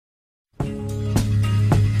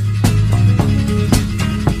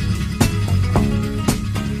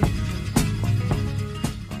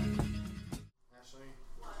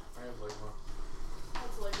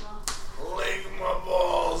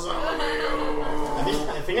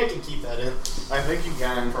think I can keep that in. I think you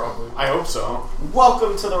can, probably. I hope so.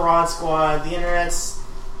 Welcome to the Rod Squad, the internet's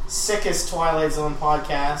sickest Twilight Zone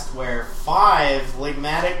podcast, where 5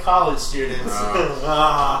 ligmatic college students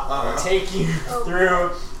take you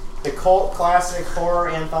through the cult classic horror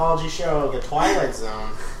anthology show, The Twilight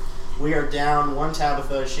Zone. We are down one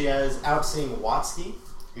Tabitha. She is out seeing Watsky.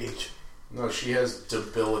 No, she has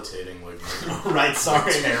debilitating ligma. Right,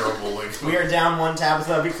 sorry. Terrible ligma. We are down one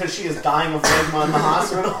Tabitha because she is dying of ligma in the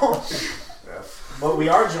hospital. F. But we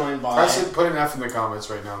are joined by... Put an F in the comments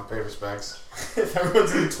right now. Pay respects. If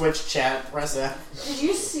everyone's in the Twitch chat, press F. Did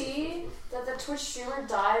you see that the Twitch streamer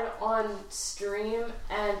died on stream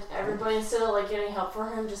and everybody, instead of getting help for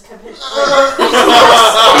him, just kept hitting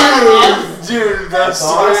Dude, that's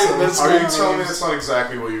awesome. That's Are great you telling me news. that's not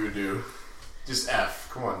exactly what you would do? Just F.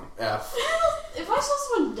 Come on, F. If I saw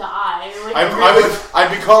someone die, I'd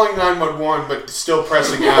be calling 911, but still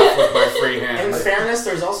pressing F with my free In hand. fairness,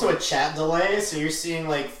 there's also a chat delay, so you're seeing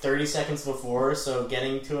 30 seconds before, so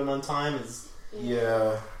getting to him on time is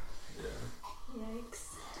Yeah. Yikes.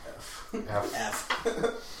 F. F.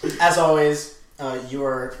 As always, you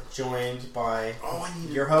are joined by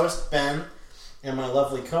your host, Ben, and my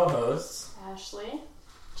lovely co-hosts, Ashley.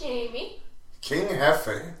 Jamie. King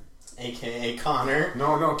Hefe. a.k.a. Connor.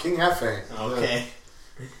 No, King Hefe. Okay.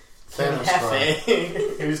 King Thanos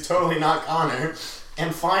Hefe, who's totally not Connor.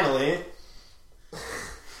 And finally...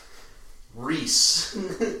 Reese.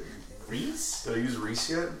 Reese? Did I use Reese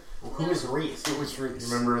yet? Who is Reese? It was Reese.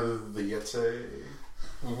 You remember the Yeti?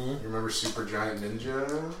 Mm-hmm. You remember Super Giant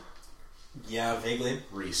Ninja? Yeah, vaguely.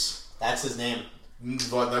 Reese. That's his name.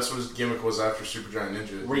 But that's what his gimmick was after Super Giant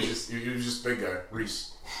Ninja. Reese. He was just a big guy.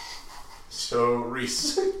 Reese. So,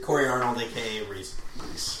 Reese. Corey Arnold, a.k.a. Reese.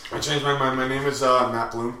 Reese. I changed my mind. My name is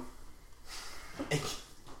Matt Bloom.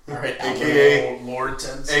 Alright, AKA Lord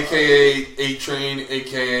Tensai. AKA A-Train,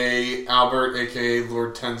 AKA Albert, AKA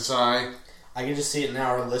Lord Tensai. I can just see it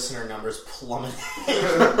now, our listener numbers plummeting.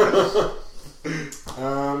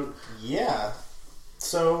 Yeah.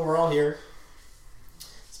 So, we're all here.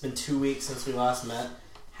 It's been 2 weeks since we last met.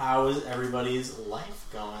 How is everybody's life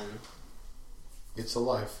going? It's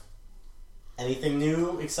alive. Anything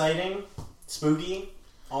new, exciting, spooky,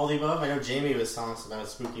 all the above? I know Jamie was telling us about a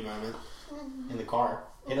spooky moment in the car.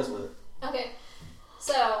 Hit us with it. Okay.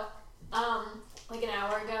 So, an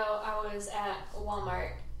hour ago, I was at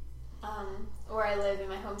Walmart, where I live in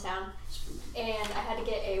my hometown, and I had to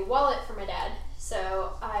get a wallet for my dad.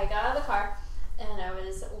 So I got out of the car, and I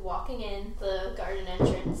was walking in the garden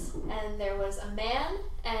entrance, and there was a man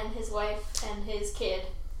and his wife and his kid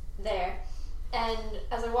there. And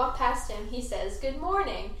as I walked past him, he says, "Good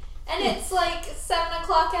morning." And it's 7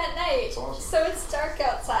 o'clock at night. That's awesome. So it's dark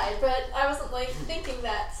outside, but I wasn't thinking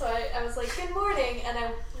that. So I was like, "Good morning," and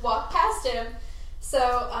I walked past him.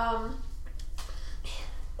 So,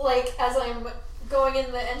 as I'm going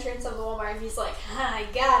in the entrance of the Walmart, he's like, "I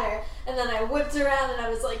got her." And then I whipped around and I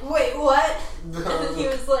was like, "Wait, what?" And then he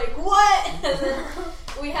was like, "What?" And then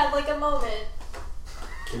we had a moment.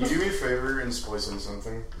 Can you do me a favor and splice in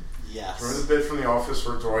something? Yes. Remember the bit from The Office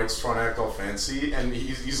where Dwight's trying to act all fancy and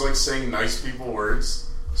he's saying nice people words?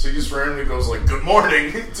 So he just randomly goes "good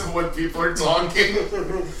morning" to when people are talking.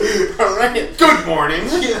 Alright. Good morning.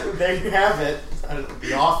 There you have it.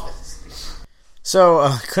 The Office. So,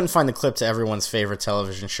 couldn't find the clip to everyone's favorite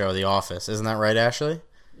television show, The Office. Isn't that right, Ashley?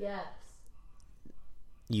 Yes.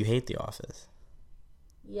 You hate The Office.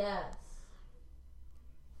 Yes.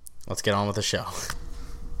 Let's get on with the show.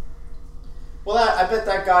 Well, I bet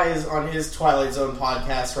that guy is on his Twilight Zone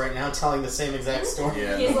podcast right now telling the same exact story.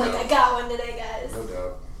 Yeah, He's no like, doubt. "I got one today, guys." No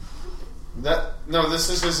doubt. This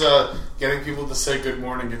is his getting people to say good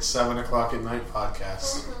morning at 7 o'clock at night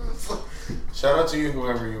podcast. Shout out to you,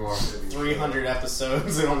 whoever you are. 300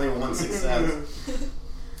 episodes and only one success.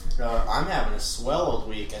 I'm having a swell old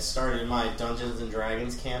week. I started my Dungeons &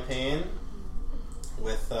 Dragons campaign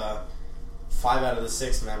with 5 out of the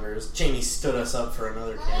 6 members. Jamie stood us up for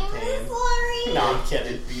another campaign. Sorry. No, I'm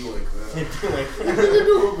kidding. It'd be like that. It'd be like that. It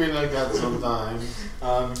will be like that sometimes.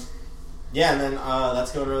 Yeah, and then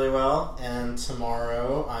that's going really well. And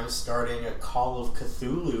tomorrow I'm starting a Call of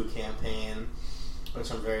Cthulhu campaign,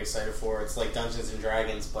 which I'm very excited for. It's like Dungeons &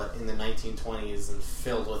 Dragons, but in the 1920s and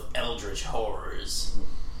filled with eldritch horrors.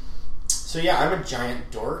 So yeah, I'm a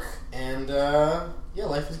giant dork, and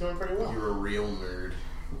life is going pretty well. You're a real nerd.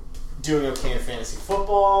 Doing okay in fantasy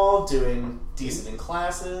football, doing decent in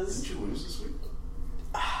classes. Didn't you lose this week?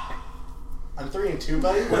 I'm 3-2,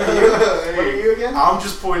 buddy. What are you? What are you again? I'm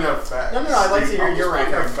just pointing out facts. No, I'd like to hear I'm your just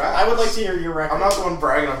pointing record. out facts. I would like to hear your record. I'm not the one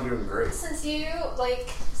bragging I'm doing great. Since you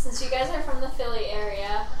guys are from the Philly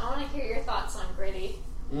area, I want to hear your thoughts on Gritty.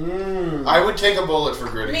 I would take a bullet for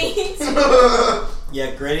Gritty. Me too.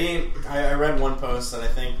 Yeah, Gritty. I read one post that I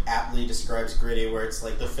think aptly describes Gritty, where it's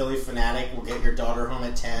like the Philly fanatic will get your daughter home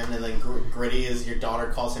at 10, and then Gritty is your daughter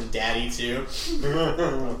calls him daddy too.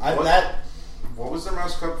 What was their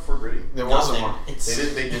mascot before Gritty? There wasn't Nothing.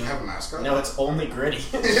 one. They didn't have a mascot? No, it's only Gritty.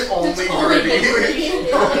 Only Only Gritty. Gritty.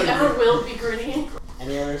 It only ever will be Gritty.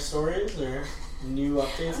 Any other stories or new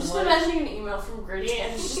updates? I'm in just life? imagining an email from Gritty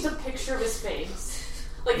and it's just a picture of his face.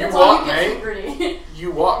 Like, You that's all what, you get mate? from Gritty.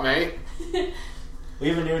 You what, mate? We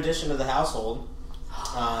have a new addition to the household.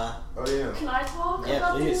 Oh, yeah. Can I talk Yeah,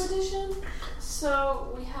 about please. the new edition?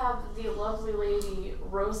 So, we have the lovely lady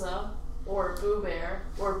Rosa, or Boo Bear,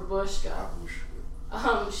 or Babushka.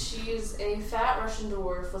 She's a fat Russian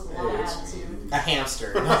dwarf with a lot of Hey, it's attitude. A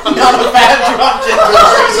hamster. Not a fat drop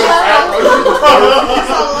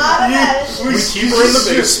We keep her in the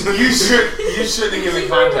basement. You shouldn't have given Keep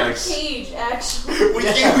her in a context. cage, actually. we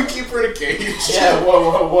keep her in a cage. Yeah,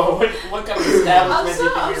 whoa. What kind of establishment I'm do you so,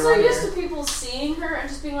 think I'm you so run used here? to people seeing her and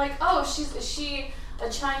just being like, oh, is she a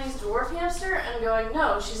Chinese dwarf hamster? And going,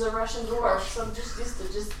 no, she's a Russian dwarf. So I'm just used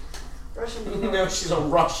to just Russian being No, she's a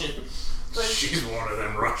Russian. But She's one of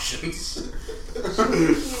them Russians. she's a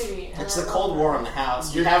cutie. It's the Cold War in the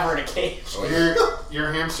house. You have her in a cage.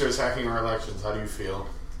 Your hamster is hacking our elections. How do you feel?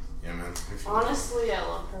 Yeah, man. Honestly, I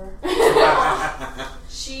love her.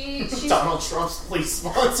 she's Donald Trump's please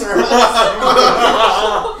sponsor us.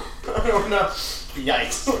 I don't know.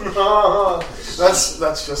 Yikes.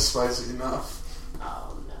 That's just spicy enough.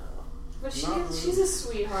 oh no, but Not she's a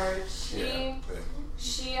sweetheart.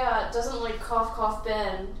 She doesn't like cough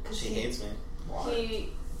Ben because She hates me. He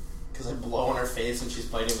Because I blow on her face when she's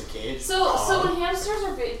biting the cage. so when hamsters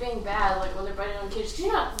are being bad, like when they're biting on the cage, 'cause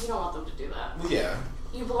you don't want them to do that. Yeah.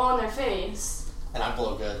 You blow on their face, And I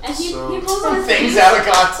blow good. and he So- blows on her Things face. out of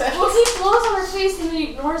context. Well, he blows on her face and then he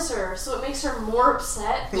ignores her, so it makes her more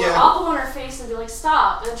upset. Well, Yeah. I'll blow on her face and be like,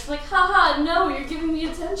 stop. And she'll be like, haha, no, you're giving me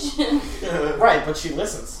attention. Right, but she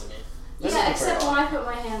listens to me. This Yeah, is the except trade-off. when I put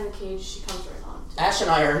my hand in the cage, she comes right on. Ash and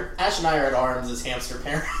I are at arms as hamster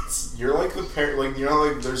parents. You're like the parent, like, you know,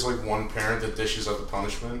 like, there's like one parent that dishes out the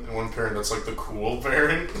punishment, and one parent that's like the cool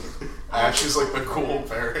parent. Ash is like the cool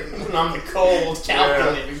parent. And I'm the cold,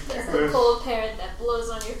 calculating parent. The cold parent that blows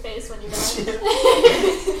on your face when you're done.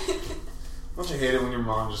 Don't you hate it when your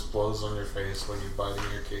mom just blows on your face when you're biting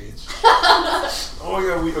your cage? Oh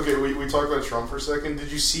yeah, we talked about Trump for a second.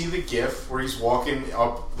 Did you see the GIF where he's walking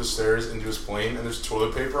up the stairs into his plane and there's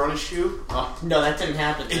toilet paper on his shoe? No, that didn't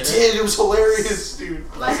happen. It did. It was hilarious, dude.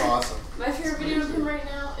 That's awesome. My favorite video of him right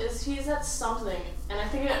now is he's at something, and I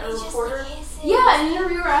think a Just reporter. hisses. Yeah, an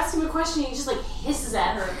interviewer asked him a question, and he just like hisses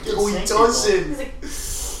at her. Oh, he Thank does you. it. He's like,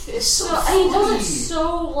 it's so so, and he does funny. it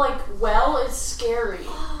so like well, it's scary.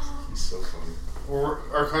 He's so funny.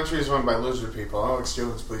 Our country is run by lizard people. Alex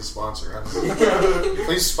Jones, please sponsor us.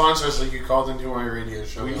 Please sponsor us like you called into my radio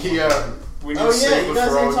show. We need Oh to yeah, save you the guys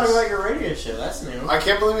didn't frogs. talk about your radio show. That's new. I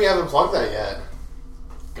can't believe we haven't plugged that yet.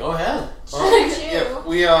 Go ahead.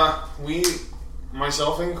 Yeah, we,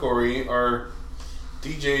 myself and Corey are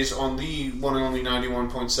DJs on the one and only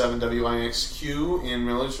 91.7 WIXQ in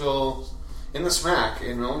Milledgeville, in the Smack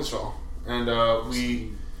in Milledgeville. And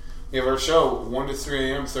we have our show 1 to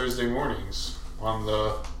 3 a.m. Thursday mornings on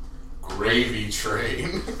the Gravy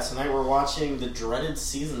train. Tonight we're watching the dreaded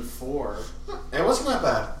season 4. It wasn't that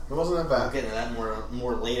bad. It wasn't that I'll bad. get into that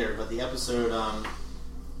more later, but the episode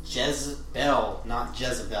Jezebel, not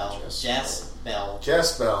Jezebel. Jezebel.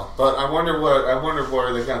 Jezebel. But I wonder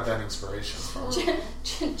where they got that inspiration from.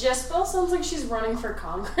 Jezebel sounds like she's running for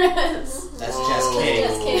Congress. That's Whoa. Jess King.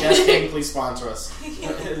 Jess King. Jess King, please sponsor us.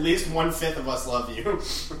 At least 1/5 of us love you.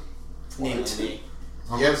 Namely me.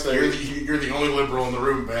 Yes, you're the only liberal in the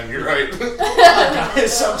room, Ben. You're right.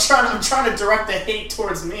 Guys, I'm trying to direct the hate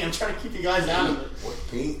towards me. I'm trying to keep you guys out of it. What,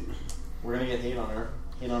 Pete? We're gonna get hate on our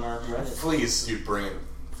Reddit. Please. Dude, bring it,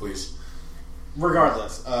 please.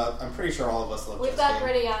 Regardless, I'm pretty sure all of us love We've Jess got King.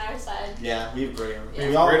 Gritty on our side. Yeah, we have Gritty. Yeah.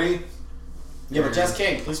 We all, Ready? yeah, but Jess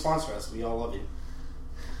King, please sponsor us. We all love you.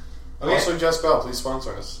 Okay. Also, Jezebel, please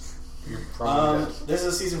sponsor us. You're probably dead. This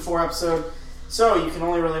is a season 4 episode, so you can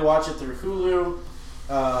only really watch it through Hulu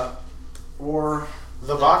or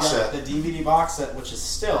The box set. the DVD box set, which is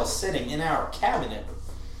still sitting in our cabinet.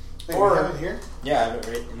 Hey, or- we have it here? Yeah, I have it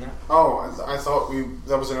right in there. Oh, I thought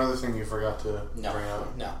that was another thing you forgot to No, bring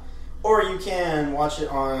up. no. Or you can watch it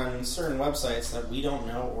on certain websites that we don't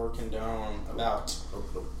know or condone about.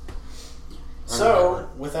 So,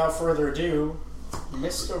 without further ado,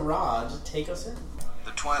 Mr. Rod, take us in.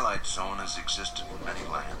 The Twilight Zone has existed in many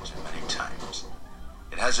lands and many times.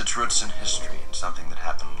 It has its roots in history, in something that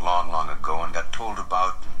happened long, long ago and got told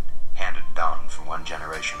about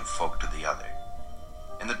relation of folk to the other.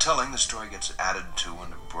 In the telling, the story gets added to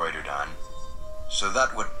and embroidered on, so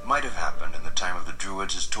that what might have happened in the time of the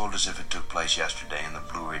Druids is told as if it took place yesterday in the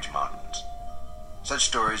Blue Ridge Mountains. Such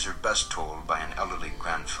stories are best told by an elderly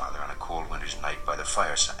grandfather on a cold winter's night by the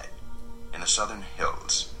fireside in the southern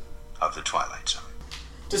hills of the Twilight Zone.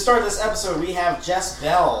 To start this episode, we have Jess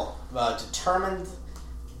Bell, determined...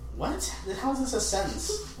 What? How is this a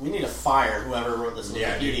sentence? We need to fire whoever wrote this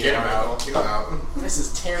Yeah, Wikipedia dude, get him article. out. Get him out. This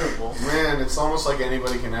is terrible. Man, it's almost like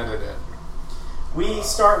anybody can edit it. We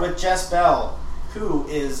start with Jess Bell, who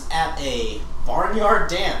is at a barnyard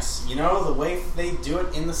dance. You know, the way they do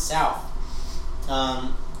it in the South.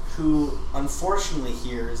 Who unfortunately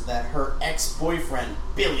hears that her ex-boyfriend,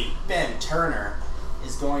 Billy Ben Turner,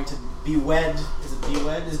 is going to be wed... Is it be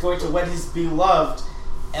wed? Is going to wed his beloved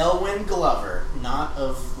Elwyn Glover, not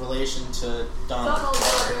of relation to Donald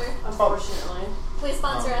Glover. Unfortunately. Please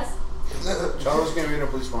sponsor us. Charles Gambino,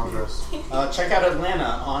 please sponsor us. Check out Atlanta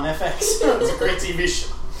on FX. It's a great TV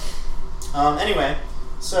show. Anyway,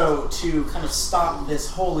 so to kind of stop this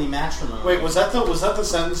holy matrimony... Wait, was that the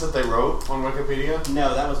sentence that they wrote on Wikipedia?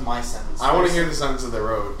 No, that was my sentence. I want to hear the sentence that they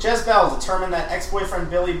wrote. Jess Bell determined that ex-boyfriend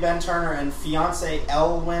Billy Ben Turner and fiancé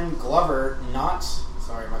Elwyn Glover not...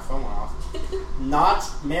 Sorry, my phone went off. Not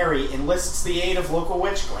marry enlists the aid of local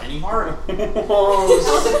witch Granny Hart. That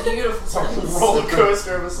was a beautiful It's a sentence. roller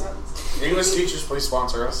coaster of a sentence. English teachers, please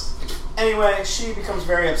sponsor us. Anyway, she becomes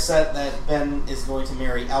very upset that Ben is going to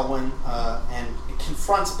marry Elwyn, and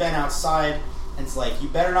confronts Ben outside, and it's like, you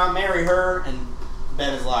better not marry her, and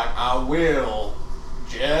Ben is like, I will,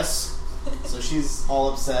 Jess. So she's all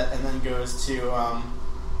upset, and then goes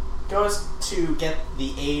to get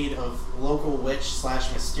the aid of local witch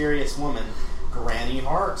 / mysterious woman, Granny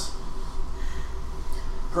Hart.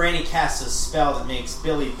 Granny casts a spell that makes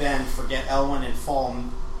Billy Ben forget Elwyn and fall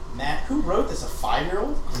mad. Who wrote this? A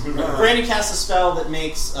 5-year-old? Granny casts a spell that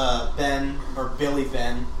makes Billy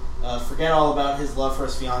Ben forget all about his love for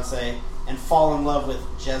his fiancée and fall in love with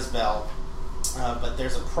Jezebel. But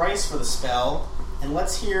there's a price for the spell, and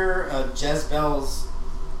let's hear Jezebel's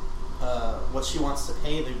what she wants to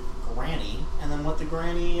pay the granny, and then what the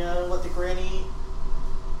granny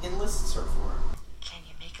enlists her for. Can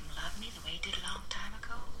you make him love me the way he did a long time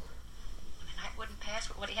ago? When the night wouldn't pass,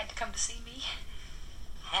 but when he had to come to see me?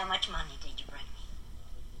 How much money did you bring me?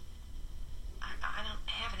 I don't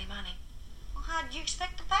have any money. Well, how did you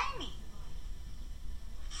expect to pay me?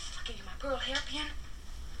 I'll give you my pearl hairpin.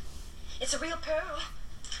 It's a real pearl,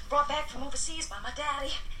 brought back from overseas by my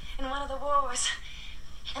daddy in one of the wars.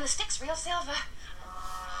 And the stick's real silver.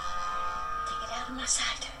 Take it out of my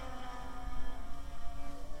sight.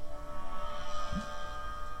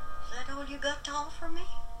 Is that all you got to offer me?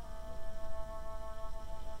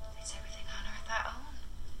 It's everything on earth I own.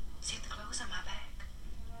 See the clothes on my back.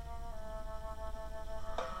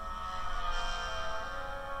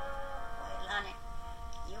 Well, honey,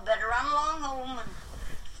 you better run along home and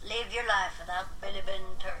live your life without Billy Ben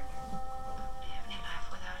Turner. Don't have any life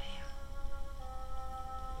without him.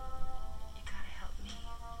 You gotta help me.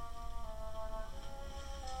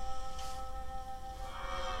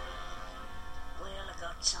 Well, I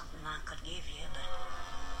got something I could give you, but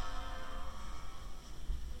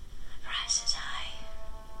the price is high.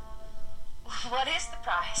 What is the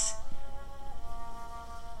price?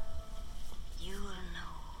 You'll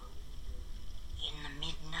know in the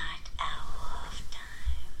midnight hour of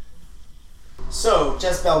time. So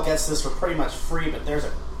Jezebel gets this for pretty much free, but there's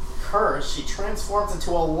a curse. She transforms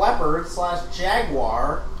into a leopard /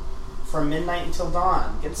 jaguar from midnight until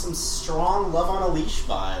dawn. Get some strong Love on a Leash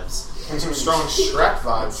vibes. And some strong Shrek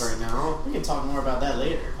vibes right now. We can talk more about that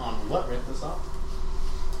later on what ripped this off.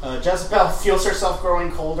 Jezebel feels herself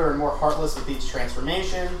growing colder and more heartless with each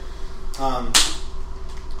transformation.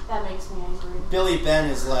 That makes me angry. Billy Ben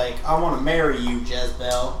is like, I want to marry you,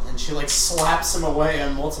 Jezebel. And she, like, slaps him away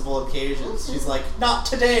on multiple occasions. She's like, not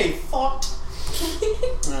today, fucked.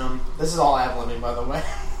 This is all ad-libbing, by the way.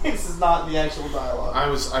 This is not the actual dialogue. I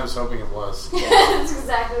was hoping it was. That's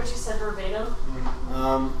exactly what you said verbatim.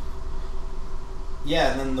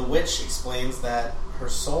 Yeah, and then the witch explains that her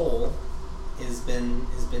soul has been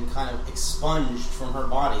kind of expunged from her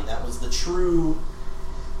body. That was the true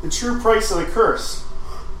price of the curse.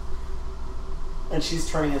 And she's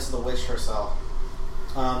turning into the witch herself.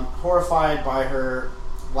 Horrified by her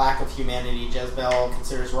lack of humanity, Jezebel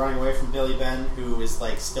considers running away from Billy Ben, who is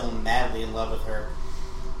like still madly in love with her.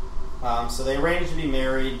 So they arrange to be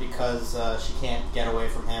married because she can't get away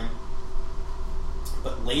from him.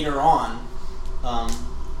 But later on,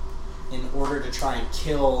 in order to try and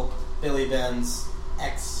kill Billy Ben's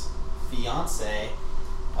ex-fiancé,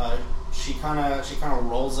 she kind of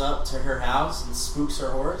rolls up to her house and spooks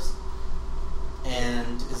her horse,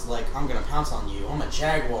 and is like, "I'm gonna pounce on you. I'm a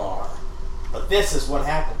jaguar." But this is what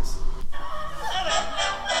happens.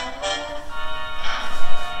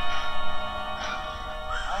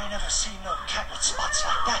 I ain't never seen no cat with spots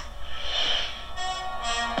like that.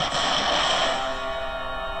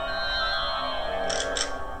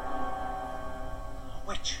 A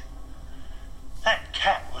witch. That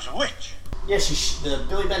cat was a witch. Yeah, the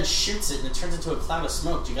Billy Ben shoots it and it turns into a cloud of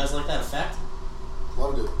smoke. Do you guys like that effect?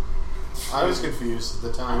 Loved it. I was confused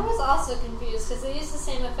at the I time. was also confused because they use the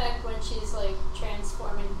same effect when she's like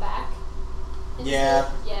transforming back. Yeah.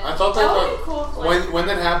 Yeah. I thought That that would be cool. If, like, when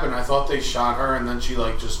that happened, I thought they shot her and then she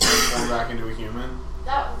like just transformed back into a human.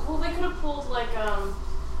 they could have pulled like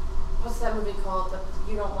what's that movie called?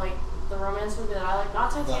 You don't like the romance movie that I like?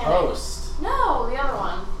 Not The Titanic. Host. No, the other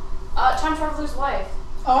one. Time Traveler's Wife.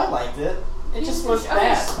 Oh, I liked it. It just was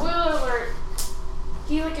bad. Spoiler alert.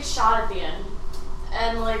 He like is shot at the end,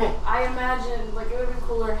 and like I imagine like it would have been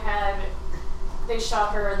cooler had they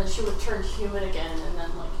shot her and then she would have turned human again, and then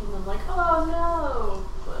oh no.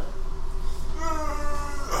 But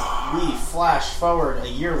We flash forward a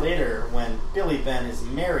year later when Billy Ben is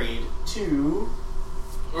married to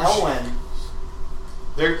Elwyn.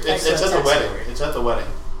 It's at the wedding. It's at the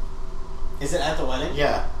wedding. Is it at the wedding?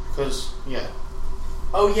 Yeah, because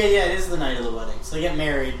Oh yeah, it is the night of the wedding. So they get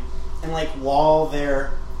married, and like while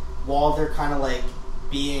they're kind of like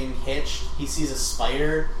being hitched, he sees a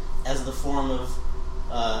spider as the form of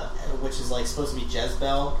which is like supposed to be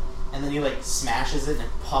Jezebel, and then he like smashes it and it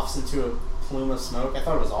puffs into a plume of smoke. I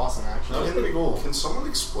thought it was awesome, actually. That was pretty cool. Can someone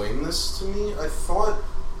explain this to me? I thought,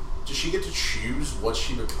 does she get to choose what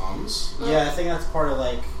she becomes? Yeah, I think that's part of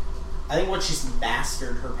like, I think once she's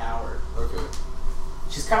mastered her power, Okay.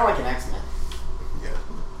 she's kind of like an X-Men. Yeah.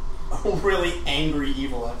 A really angry,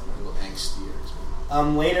 evil A X-Men. little angsty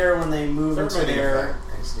X-Men. Later, when they move into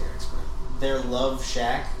Angsty X-Men. their love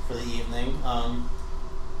shack for the evening,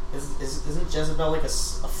 isn't Jezebel like a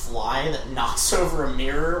fly that knocks over a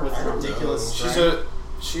mirror with I a don't ridiculous know. strength?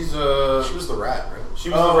 She was the rat, right? She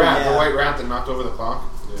was Oh, the rat, yeah. the white rat that knocked over the clock.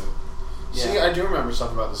 Yeah. See, I do remember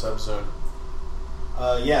stuff about this episode.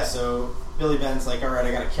 So Billy Ben's like, alright,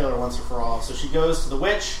 I gotta kill her once and for all. So she goes to the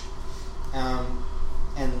witch,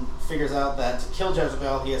 and figures out that to kill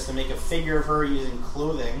Jezebel, he has to make a figure of her using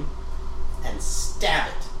clothing and stab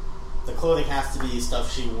it. The clothing has to be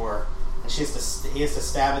stuff she wore, and he has to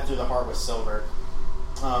stab it through the heart with silver.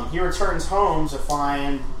 He returns home to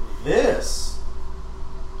find this.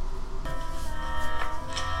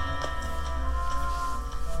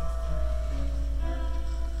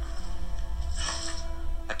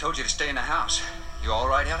 I told you to stay in the house. You all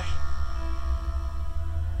right, Ellie?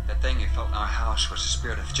 That thing you felt in our house was the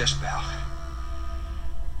spirit of Jezebel.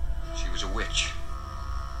 She was a witch.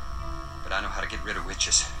 But I know how to get rid of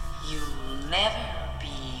witches. You'll never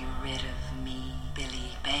be rid of me,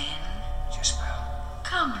 Billy Ben. Jezebel.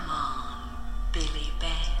 Come on, Billy Ben.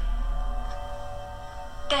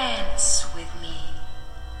 Dance with me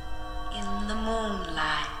in the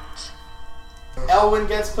moonlight. Elwyn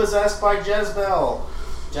gets possessed by Jezebel.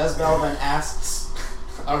 Jezebel then asks...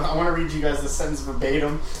 I want to read you guys the sentence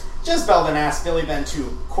verbatim. Jezebel then asks Billy Ben to,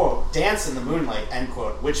 quote, dance in the moonlight, end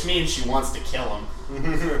quote, which means she wants to kill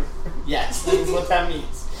him. Yes, that's what that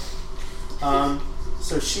means.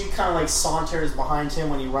 So she kind of like saunters behind him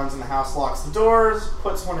when he runs in the house, locks the doors,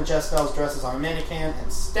 puts one of Jezebel's dresses on a mannequin,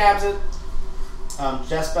 and stabs it.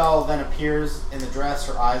 Jezebel then appears in the dress,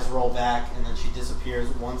 her eyes roll back, and then she disappears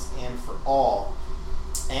once and for all.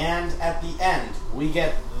 And at the end, we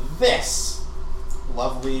get this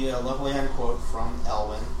lovely end quote from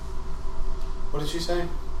Elwyn. What did she say?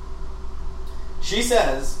 She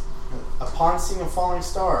says, upon seeing a falling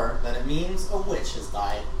star, that it means a witch has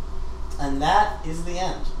died. And that is the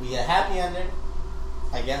end. We get a happy ending.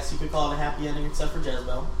 I guess you could call it a happy ending except for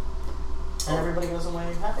Jezebel. And everybody goes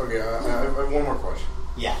away happy. Okay, I have one more question.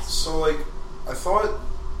 Yes. So, like, I thought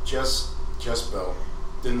Jezebel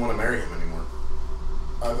didn't want to marry him anymore.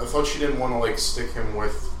 I thought she didn't want to, like, stick him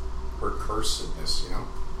with her cursedness, you know?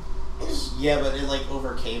 Yeah, but it like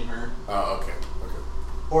overcame her. Oh, okay.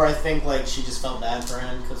 Or I think like she just felt bad for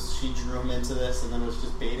him because she drew him into this and then was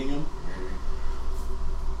just baiting him. Maybe.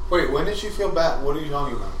 Wait, when did she feel bad? What are you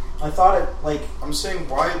talking about? I thought it like I'm saying,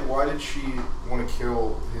 why did she want to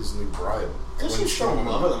kill his new bride? because When she's still in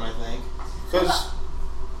love with him. I think. Because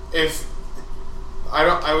if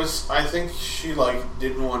I think she like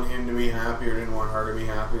didn't want him to be happy or didn't want her to be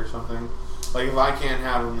happy or something. Like if I can't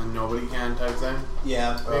have him, then nobody can type thing.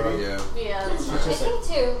 Yeah, maybe. Yeah. Yeah, that's It's I right. just think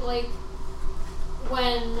too, like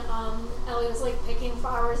when Ellie was like picking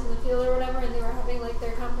flowers in the field or whatever, and they were having like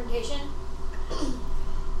their confrontation,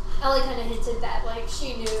 Ellie kind of hinted that like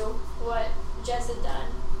she knew what Jess had done,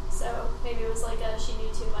 so maybe it was like a she knew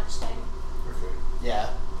too much thing. Okay. Yeah.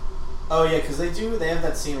 Oh yeah, because they have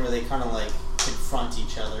that scene where they kind of like confront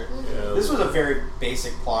each other. Yeah. This was a very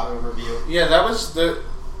basic plot overview. Yeah, that was the.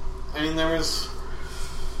 I mean, there was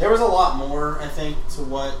a lot more, I think, to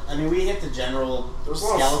what... I mean, we hit the general There was a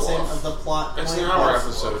lot of skeleton fluff. of the plot. It's point, an hour but-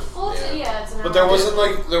 episode. Well, it's, Yeah. it's an But there hour.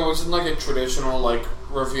 wasn't like a traditional like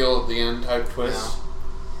reveal at the end type twist.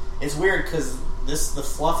 It's weird because the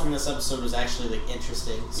fluff in this episode was actually like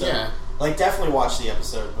interesting. So, Yeah. like, definitely watch the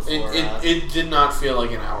episode before. It did not feel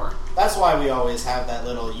like an hour. That's why we always have that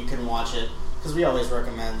little. You can watch it because we always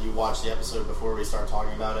recommend you watch the episode before we start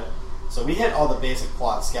talking about it. So we hit all the basic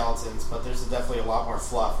plot skeletons, but there's definitely a lot more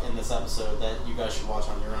fluff in this episode that you guys should watch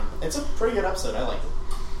on your own. It's a pretty good episode. I liked it.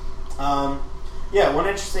 Yeah, one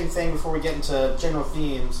interesting thing before we get into general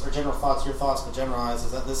themes or general thoughts, your thoughts, but generalized,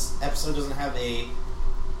 is that this episode doesn't have a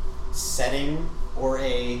setting or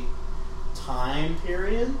a time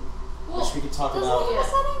period, which we could talk Does about. it have a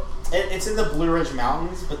setting? It's in the Blue Ridge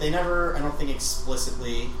Mountains, but they never, I don't think,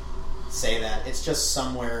 explicitly say that. It's just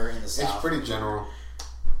somewhere in the south. It's pretty general.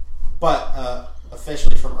 But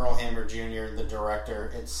officially from Earl Hammer Jr., the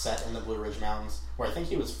director, it's set in the Blue Ridge Mountains, where I think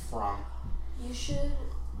he was from. You should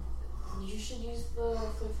use the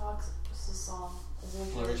Fleet Foxes song as an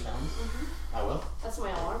Blue Ridge Mountains? I will. That's my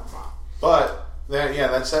alarm clock. But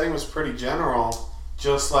that setting was pretty general,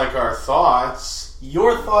 just like our thoughts.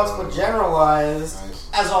 Your thoughts, but generalized. Nice.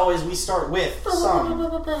 As always, we start with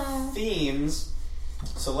some themes.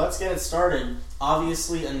 So let's get it started.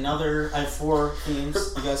 Obviously, I have 4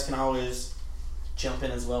 themes. You guys can always jump in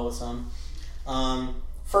as well with some.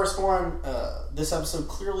 First one, this episode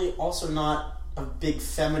clearly also not a big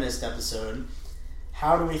feminist episode.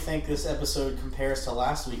 How do we think this episode compares to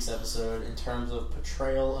last week's episode in terms of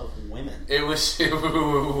portrayal of women? It was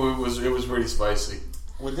pretty spicy.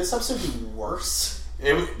 Would this episode be worse?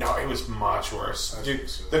 It was much worse. I Dude, think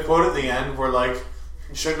so. the quote at the end were like,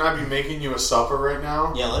 "Shouldn't I be making you a supper right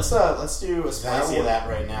now?" Yeah, let's do a spicy of that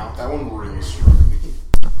right now. That one really struck me.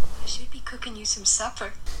 I should be cooking you some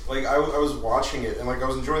supper. Like I was watching it and like I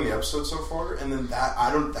was enjoying the episode so far, and then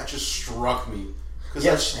that just struck me because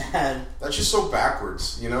Yeah, that's just so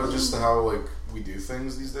backwards, you know, just how like we do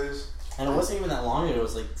things these days. and it wasn't even that long ago. It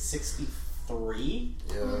was like 63.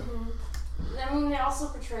 Yeah. I mean, they also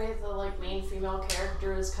portray the like main female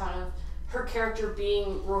character as kind of her character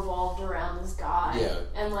being revolved around this guy, Yeah,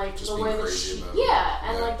 and like just the being way that crazy she, about it.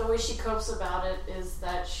 and Yeah. like the way she copes about it is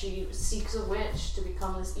that she seeks a witch to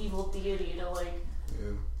become this evil deity to like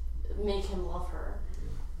Yeah. make him love her.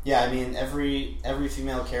 Yeah, I mean, every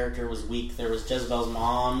female character was weak. There was Jezebel's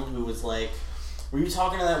mom, who was like, "Were you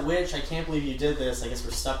talking to that witch? I can't believe you did this. I guess we're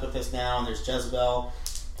stuck with this now." And there's Jezebel,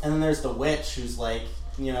 and then there's the witch, who's like,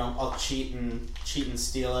 you know, "I'll cheat and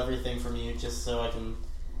steal everything from you just so I can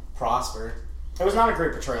prosper." It was not a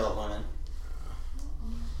great portrayal of women.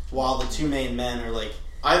 While the 2 main men are like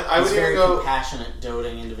I these would very even go. compassionate,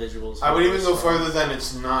 doting individuals. I would even go So- further than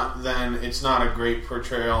it's not a great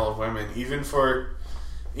portrayal of women. Even for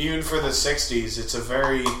the 60s, it's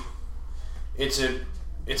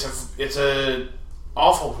a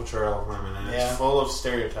awful portrayal of women, and Yeah. it's full of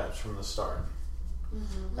stereotypes from the start.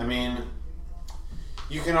 I mean,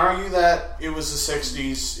 you can argue that it was the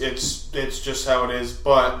 60s. It's just how it is,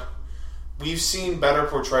 but we've seen better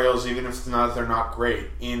portrayals, even if they're not great,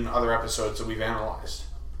 in other episodes that we've analyzed.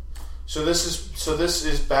 So this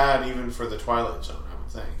is bad even for the Twilight Zone, I would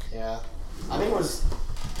think. Yeah. I think it was...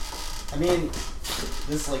 I mean,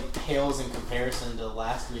 this, like, pales in comparison to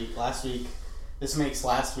last week. This makes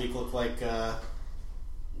last week look like a...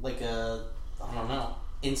 I don't know.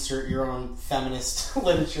 Insert your own feminist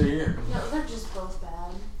literature here. No, they're just both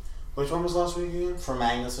bad. Which one was last week again? For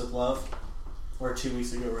Magnus with Love. Or 2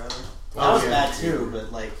 weeks ago, rather. That Oh, was yeah. bad, too,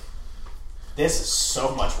 but, like... This is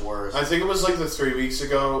so much worse. I think it was like 3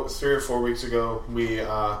 or 4 weeks ago. We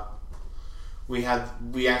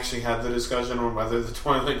actually had the discussion on whether the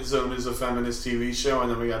Twilight Zone is a feminist TV show,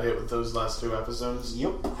 and then we got hit with those last 2 episodes.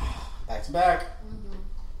 Yep. Back to back.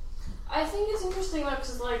 I think it's interesting though,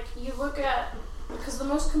 because like you look at, because the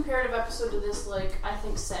most comparative episode to this, like I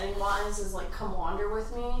think setting wise, is like Come Wander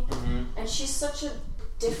With Me, Mm-hmm. and she's such a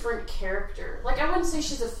different character. Like I wouldn't say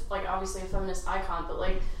she's obviously a feminist icon, but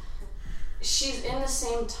like she's in the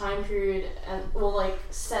same time period and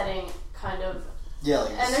setting kind of, Yeah,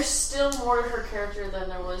 and there's still more to her character than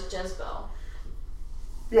there was Jezebel.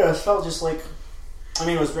 Yeah, it felt just like... I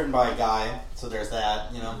mean, it was written by a guy, so there's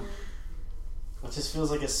that, you know. It just feels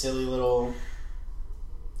like a silly little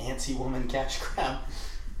anti-woman cash grab.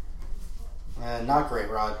 Not great,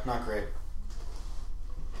 Rod. Not great.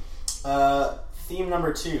 Theme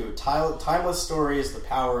number 2. Timeless stories, the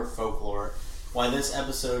power of folklore. Why this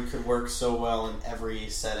episode could work so well in every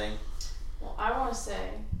setting. Well, I want to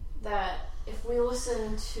say that if we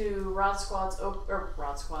listen to Rod's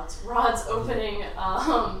opening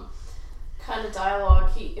kind of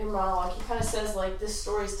dialogue, monologue, he kind of says like this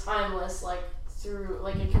story's timeless, like through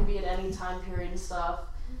like it can be at any time period and stuff.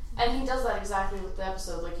 And he does that exactly with the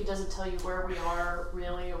episode. Like he doesn't tell you where we are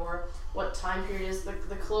really or what time period is.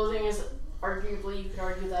 The clothing is arguably, you could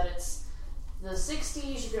argue that it's the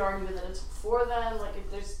 60s. You could argue that it's before then. Like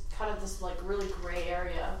there's kind of this like really gray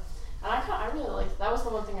area. And I really liked that. Was the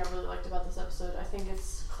one thing I really liked about this episode. I think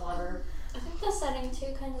it's clever. I think the setting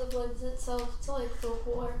too kind of lends itself to like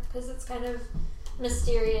folklore because it's kind of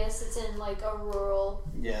mysterious. It's in like a rural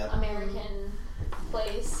American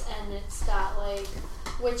place, and it's got like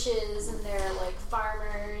witches and they're like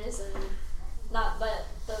farmers, and not that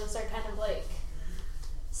those are kind of like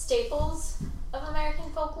staples of American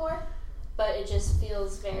folklore, but it just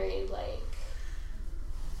feels very like,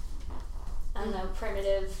 I don't know,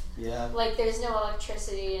 primitive. Yeah. Like there's no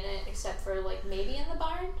electricity in it except for like maybe in the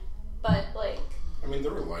barn, but like. I mean,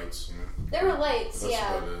 there were lights. You know. There were lights, That's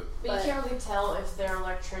yeah. about it. But you can't really tell if they're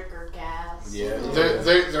electric or gas. Yeah.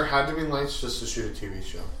 There had to be lights just to shoot a TV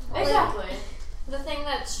show. Exactly. The thing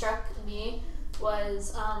that struck me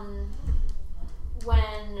was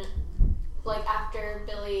when, like, after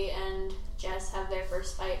Billy and Jess have their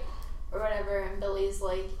first fight or whatever, and Billy's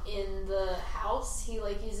like in the house, he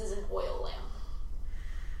like uses an oil lamp.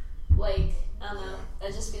 Like, I don't know,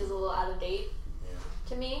 that just feels a little out of date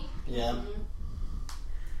to me. Yeah.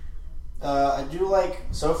 I do like,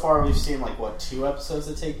 so far we've seen like, 2 episodes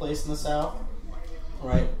that take place in the South?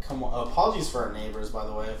 Right? Come on. Apologies for our neighbors, by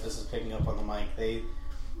the way, if this is picking up on the mic. They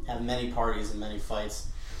have many parties and many fights.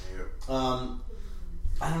 Yep. I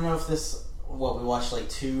don't know if this, we watched like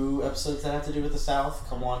 2 episodes that have to do with the South,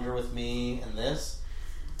 Come Wander With Me and this.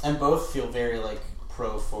 And both feel very like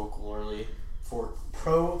pro-folklore-y. Well,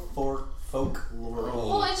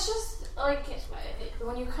 it's just like,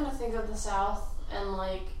 when you kind of think of the South and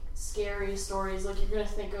like scary stories, like you're gonna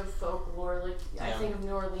think of folklore. Like I think of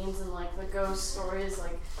New Orleans and like the ghost stories.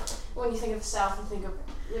 Like when you think of the South, you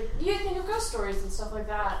think of ghost stories and stuff like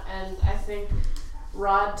that. And I think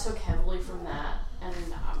Rod took heavily from that, and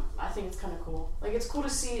I think it's kind of cool. Like it's cool to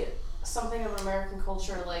see something of American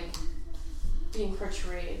culture like being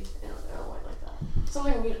portrayed in a way like that.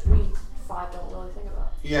 Something we 5 don't really think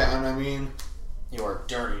about. Yeah, and I mean, you are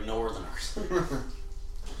dirty Northerners.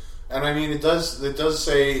 And I mean, it says it does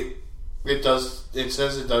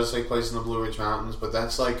take place in the Blue Ridge Mountains, but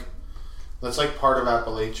that's like part of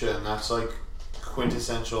Appalachia, and that's like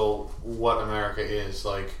quintessential what America is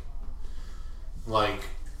like.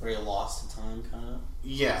 Where you lost to time, kind of.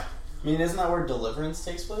 Yeah. I mean, isn't that where Deliverance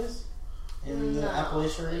takes place? In the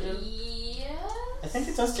Appalachia region? Yeah. I think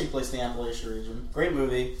it does take place in the Appalachia region. Great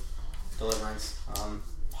movie, Deliverance.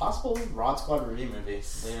 Possible Rod Squad review movie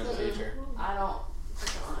later in the future. I don't want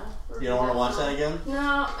to. You don't want to watch that again?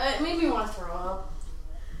 No, it made me want to throw up.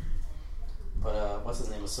 But what's his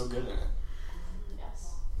name was so good in it.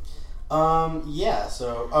 Yes. Yeah.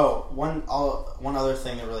 So, one other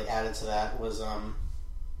thing that really added to that was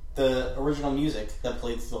the original music that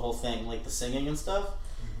played through the whole thing, like the singing and stuff.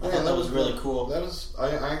 I thought that was really cool. I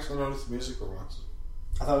actually noticed the music once.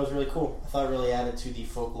 I thought it was really cool. I thought it really added to the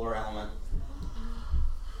folklore element.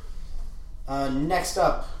 Next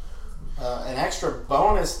up, an extra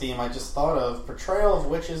bonus theme I just thought of: portrayal of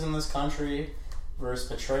witches in this country versus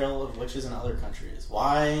portrayal of witches in other countries.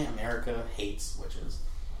 Why America hates witches.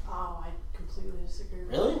 Oh, I completely disagree.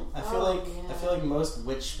 Really? I feel like most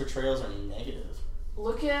witch portrayals are negative.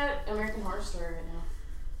 Look at American Horror Story right now.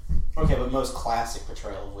 Okay, but most classic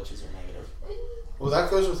portrayal of witches are negative. Well,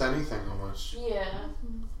 that goes with anything almost. Yeah.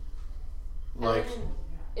 Like, I mean,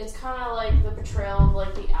 it's kind of like the portrayal of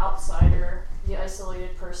like the outsider, the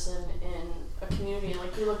isolated person in a community.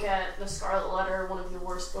 Like you look at The Scarlet Letter, one of the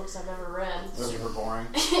worst books I've ever read. Super boring.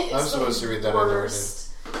 I'm supposed to read that.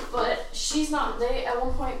 Worst. But she's not. They at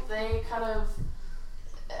one point they kind of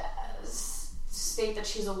state that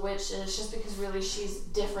she's a witch, and it's just because really she's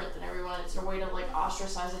different than everyone. It's a way to like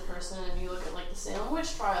ostracize a person. And you look at like the Salem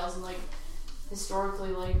witch trials and like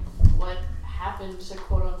historically like what happened to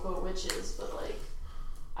quote unquote witches, but like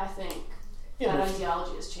I think that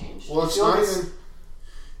ideology has changed. Well, it's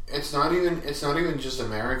not even just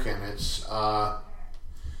American.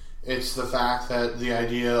 It's the fact that the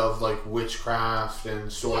idea of like witchcraft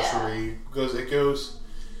and sorcery goes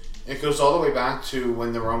It goes all the way back to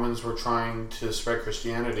when the Romans were trying to spread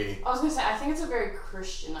Christianity. I was gonna say, I think it's a very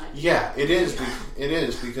Christian idea. Yeah, it is. It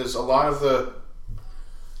is because a lot of the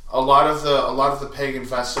pagan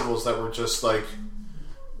festivals that were just like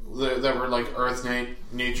that were like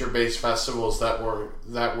nature based festivals that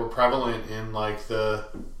were prevalent in like the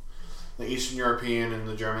Eastern European and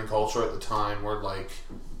the German culture at the time were like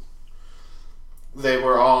they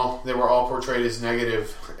were all portrayed as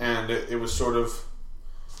negative, and it was sort of,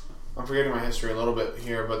 I'm forgetting my history a little bit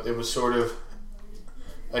here, but it was sort of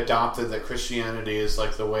adopted that Christianity is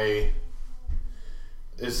like the way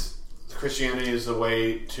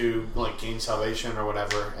to like gain salvation or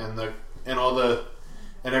whatever, and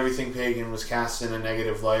everything pagan was cast in a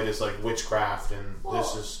negative light as like witchcraft and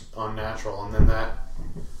this is unnatural, and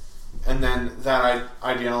then that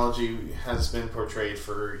ideology has been portrayed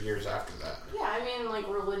for years after that. Yeah, I mean, like,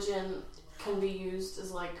 religion can be used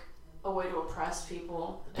as like a way to oppress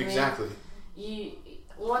people. Exactly.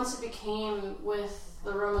 Once it became with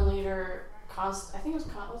the Roman leader, I think it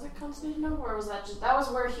was it Constantinople, or was that was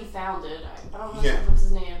where he founded? I don't know what's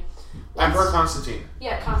his name. Emperor Constantine.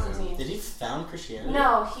 Yeah, Constantine. Did he found Christianity?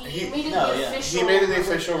 No, he made it the official. He made it the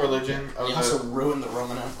official religion. He also ruined the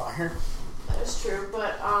Roman Empire. That is true,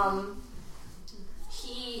 but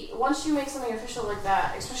once you make something official like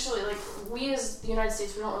that, especially like we as the United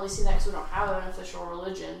States, we don't really see that because we don't have an official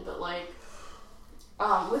religion. But like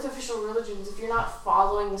with official religions, if you're not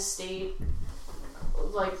following the state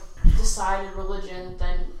like decided religion,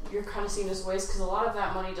 then you're kind of seen as waste, because a lot of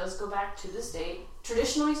that money does go back to the state.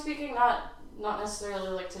 Traditionally speaking, not necessarily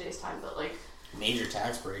like today's time, but like major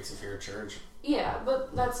tax breaks if you're a church. Yeah,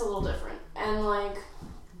 but that's a little different. And like,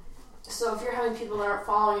 so if you're having people that aren't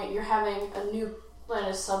following it, you're having a new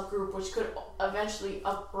subgroup which could eventually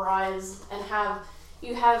uprise and have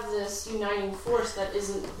this uniting force that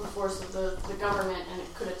isn't the force of the government, and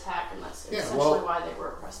it could attack, and that's essentially why they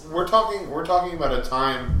were oppressing. We're talking about a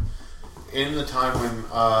time when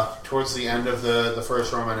towards the end of the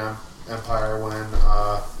First Roman Empire, when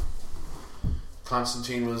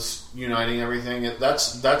Constantine was uniting everything. That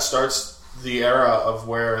starts the era of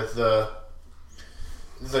where the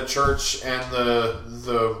church and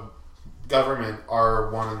the government are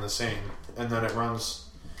one and the same, and then it runs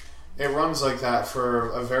like that for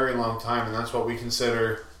a very long time, and that's what we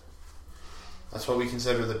consider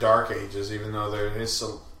the Dark Ages. Even though there is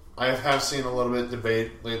some, I have seen a little bit of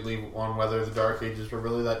debate lately on whether the Dark Ages were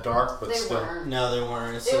really that dark, but still, weren't. No, they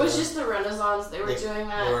weren't. It was just the Renaissance. They were doing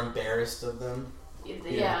that. They were embarrassed of them.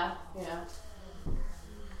 Yeah.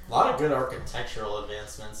 A lot of good architectural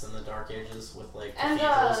advancements in the Dark Ages with like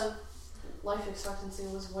cathedrals. And life expectancy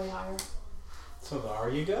was way higher. So there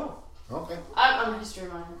you go. Okay. I'm a history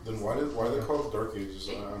minor. Then why do they call it Dark Ages?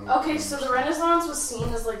 Okay, so the Renaissance was seen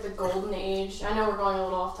as like the golden age. I know we're going a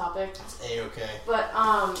little off topic. It's A-okay. But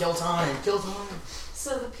Kill time.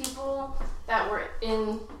 So the people that were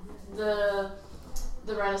in the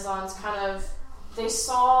Renaissance they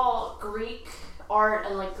saw Greek art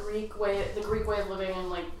and like the Greek way of living, and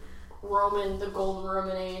like the golden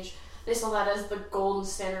Roman age. They saw that as the golden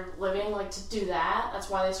standard of living, like to do that. That's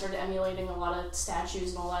why they started emulating a lot of statues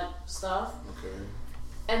and all that stuff. Okay.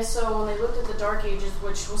 And so when they looked at the Dark Ages,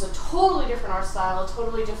 which was a totally different art style, a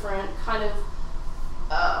totally different kind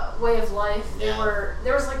of way of life,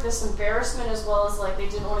 there was like this embarrassment, as well as like they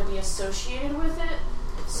didn't want to be associated with it.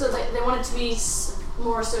 So they wanted to be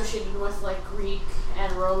more associated with like Greek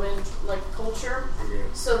and Roman like culture. Okay.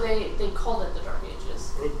 So they called it the Dark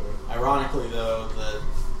Ages. Okay. Ironically, though, the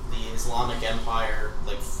Islamic Empire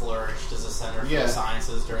like flourished as a center for the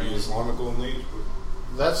sciences during the Islamic Golden Age.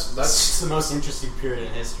 That's just the most interesting period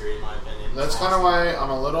in history, in my opinion. That's kind of why I'm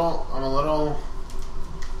a little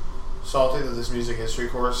salty that this music history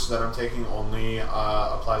course that I'm taking only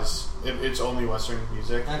applies. It's only Western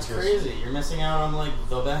music. That's crazy. You're missing out on like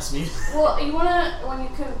the best music. Well, you when you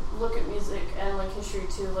can look at music and like history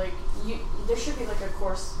too. Like there should be like a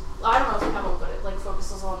course. I don't know if you have one, but it like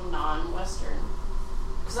focuses on non-Western.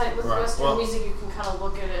 Because with Western music, you can kind of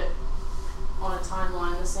look at it on a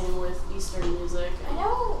timeline. The same with Eastern music. I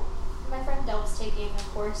know my friend Delp's taking a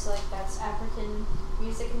course like that's African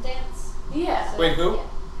music and dance. Yeah. So, wait, who? Yeah.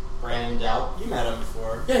 Brandon Delp. You met him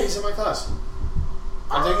before. Yeah, he's in my class.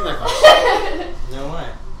 I'm taking that class. No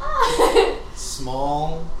way.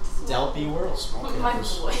 Small Delpy world. Small My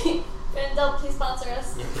campus. boy. Brandon Delp, please sponsor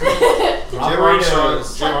us. Jim Armstrong,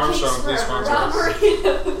 please sponsor us.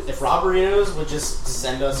 If Rob Burritos would just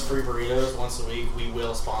send us free burritos once a week, we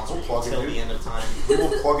will sponsor you plug it, until dude. the end of time. We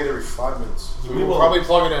will plug it every 5 minutes. We will probably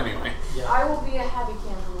plug it anyway. Yeah. I will be a happy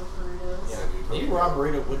camper with burritos. Yeah, dude. Maybe Rob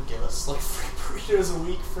Burrito would give us like free burritos a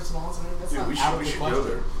week for sponsors. That's Dude, not we out of should the go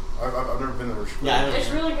question. there. I've never been there. Yeah, It's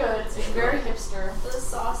really good. It's very hipster. The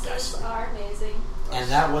sauces are amazing. And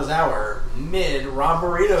that was our mid Rob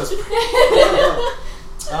Burritos.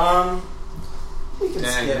 We can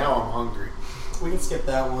Dang, skip. now I'm hungry. We can skip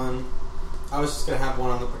that one. I was just gonna have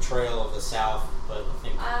one on the portrayal of the South, but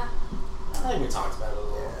I think we talked about it a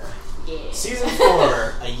little. Yeah. Season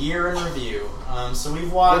 4, a year in review. So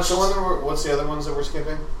we've watched What's the other ones that we're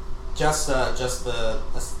skipping? just the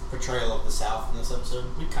portrayal of the South in this episode.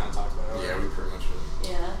 We kind of talked about it already. Yeah, we pretty much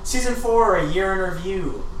did. Yeah. Season 4, a year in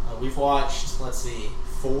review. We've watched, let's see,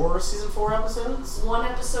 4 season 4 episodes? One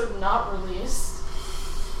episode not released.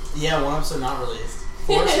 Yeah, 1 episode not released.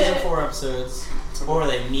 4 season 4 episodes. What were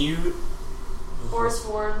they? Mute, Horace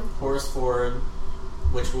Ford.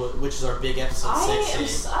 which is our big episode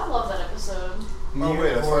 60. I love that episode. Oh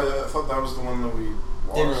wait, I Ford thought that was the one that we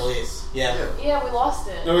lost. didn't release. Yeah. Yeah, we lost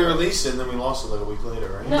it. No, we released it and then we lost it like a week later,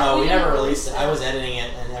 right? No, we never didn't released it. release I was editing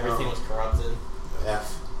it and everything was corrupted.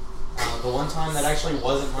 F. The one time that actually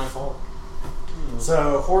wasn't my fault.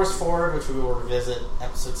 So, Horace Ford, which we will revisit,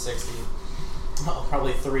 episode 60. Oh,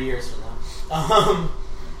 probably 3 years from now.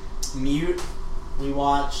 Mute, we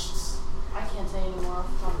watched. I can't say anymore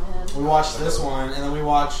off the top of my head. We watched this one, and then we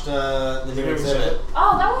watched the new exhibit.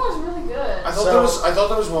 Oh, that one was really good. I thought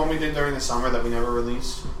there was one we did during the summer that we never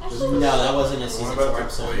released. Actually, No, that wasn't a The season one 4 about the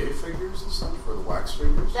episode. clay figures and stuff, or the wax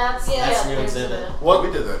figures. That's That's the new exhibit. What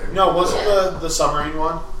We did that. Here. No, wasn't the submarine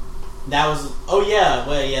one? That was. Oh, yeah.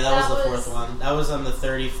 Well, yeah, that was That the was- 4th one. That was on the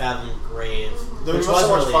 30 Fathom Grave. Then we Which must have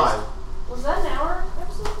was watched released. 5. Was that an hour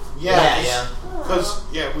episode? Yeah. Because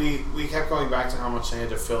we kept going back to how much they had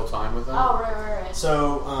to fill time with them. Oh, right.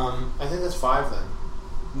 So, I think that's 5 then.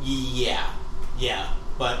 yeah.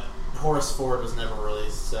 But Horace Ford was never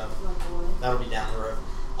released, so Oh, boy. that'll be down the road.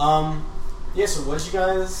 Yeah, so what do you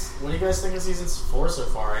guys think of season 4 so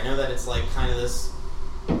far? I know that it's like kind of this.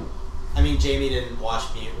 I mean, Jamie didn't watch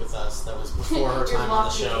Mute with us. That was before her You're time on the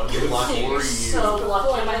lucky. show. You're lucky. You're so Before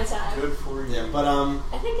lucky. my time. Good for you. Yeah, but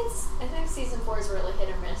I think season 4 is really hit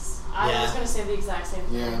or miss. I Yeah. was going to say the exact same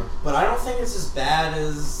thing. Yeah. but I don't think it's as bad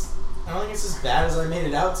as I made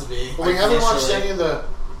it out to be. But we haven't watched initially. any of the.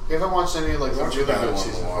 We haven't watched any of like the Watch really that good one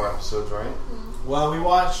season a 4 lot. episodes, right? Well, we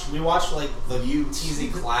watch like the TZ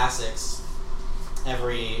classics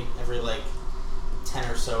every like 10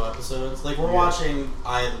 or so episodes. Like we're Yeah. watching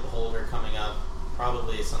Eye of the Beholder coming up,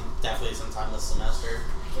 definitely sometime this semester.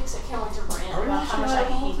 I can't wait to rant Are we about how watching much I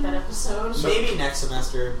that whole hate thing? that episode. Maybe next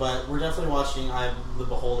semester, but we're definitely watching Eye of the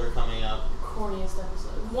Beholder coming up. Corniest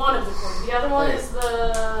episode. One of the corniest. The other one Hey. is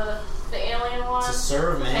the alien one. To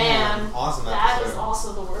Serve Man, Man, awesome that episode. is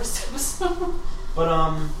also the worst episode. But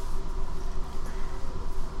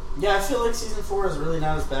yeah, I feel like season 4 is really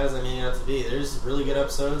not as bad as I made it out to be. There's really good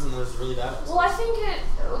episodes and there's really bad episodes. Well, I think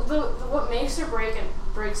what makes or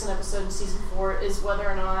breaks an episode in season 4 is whether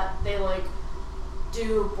or not they like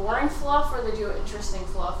do boring fluff or they do interesting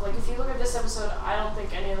fluff. Like if you look at this episode, I don't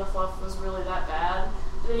think any of the fluff was really that bad.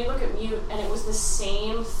 But then you look at Mute and it was the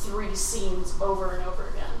same 3 scenes over and over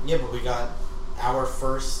again. Yeah, but we got our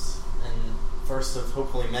first of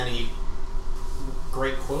hopefully many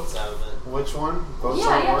great quotes out of it. Which one? Both Yeah,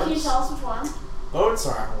 Star can Wars? you tell us which one? Boats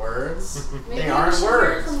aren't words. Maybe They we aren't should hear it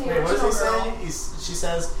words. from the Wait, what does he original say? girl. She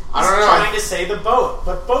says, I he's don't know. trying to say the boat,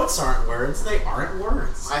 but boats aren't words. They aren't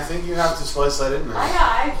words. I think you have to splice that in there.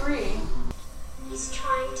 I agree. He's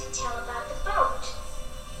trying to tell about the boat.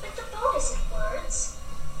 But the boat isn't words.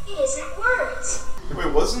 It isn't words. Wait,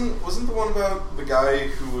 wasn't the one about the guy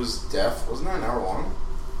who was deaf? Wasn't that an hour long?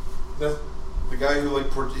 The guy who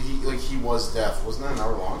he was deaf. Wasn't that an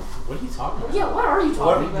hour long? What are you talking about? Yeah, what are you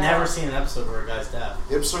talking We've about? never seen an episode where a guy's deaf.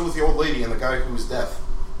 The episode with the old lady and the guy who was deaf.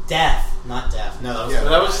 Deaf, not deaf. No, that was Yeah.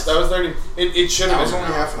 That was 30. It should That have was been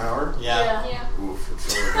only half an hour. Yeah. Yeah. Oof, it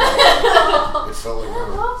felt like it felt like I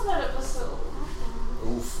love that episode.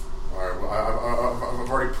 oof. Alright, well, I've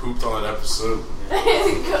already pooped on that episode Go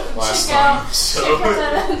last check time. out So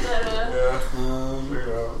that. yeah, Um, check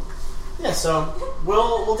it out. yeah, so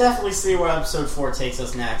we'll definitely see where episode 4 takes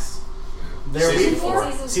us next. Season we-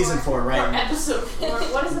 4. Season 4, Or right. episode 4.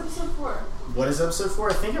 What is episode 4? What is episode 4?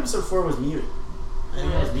 I think episode 4 was Mute. I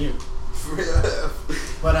think it was Mute.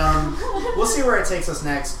 But we'll see where it takes us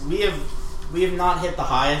next. We have not hit the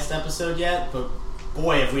highest episode yet, but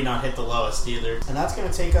boy, have we not hit the lowest either. And that's going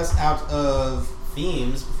to take us out of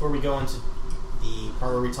themes before we go into the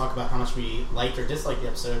part where we talk about how much we liked or disliked the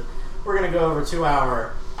episode. We're going to go over to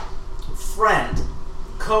our friend,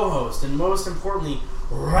 co-host, and most importantly,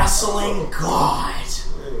 wrestling god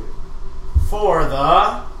for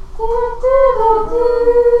the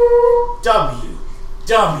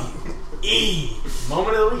WWE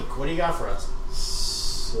moment of the week. What do you got for us?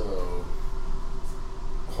 So,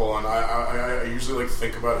 hold on. I usually like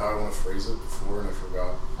think about how I want to phrase it before, and I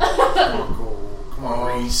forgot. Come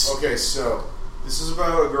on, Reese. Okay, so this is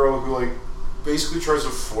about a girl who like basically tries to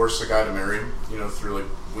force a guy to marry him. You know, through like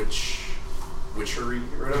witchery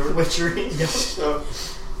or whatever. Witchery. Yep. So,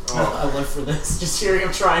 I live for this. Just hearing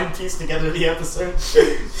him try and piece together the episode.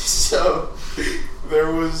 So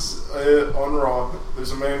there was on Raw.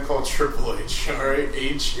 There's a man called Triple H. All right,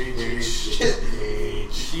 H.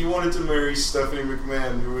 He wanted to marry Stephanie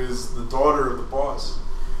McMahon, who is the daughter of the boss.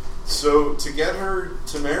 So to get her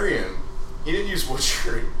to marry him, he didn't use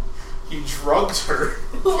witchery. He drugged her,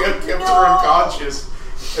 kept her unconscious,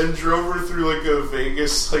 and drove her through like a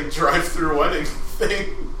Vegas like drive-through wedding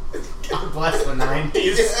thing. God bless the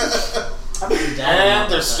 90s. Yeah. I'm pretty down And about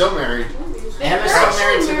they're that. still married. And they're still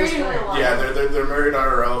married to this point. Yeah, they're married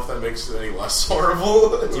IRL. If that makes it any less horrible.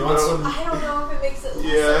 Do you want some? I don't know if it makes it less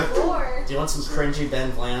Yeah. or more. Do you want some cringy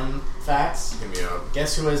Ben Blam facts? Give me up.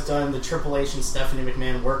 Guess who has done the Triple H and Stephanie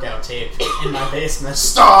McMahon workout tape in my basement?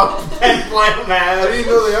 Stop! Ben Blam, I man. didn't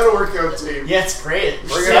know they had a workout tape. Yeah, it's great.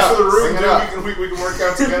 Bring it out to the room, Bring it up. dude. We can work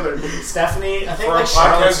out together. Stephanie, I think For a like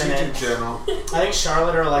Charlotte's podcast in YouTube it. channel. I think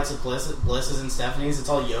Charlotte or Alexa Bliss is in Stephanie's. It's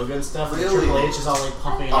all yoga and stuff. And Really? Triple H is all like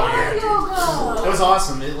pumping Oh, on yeah, it. Yoga. It was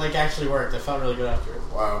awesome. It like actually worked. I felt really good after it.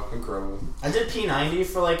 Wow, incredible. I did P90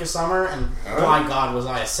 for like a summer, and Huh? my God, was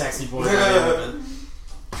I a sexy boy by the end of it.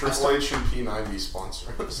 Triple H and P90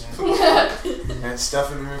 sponsor us. And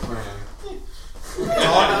Stephanie McMahon. It's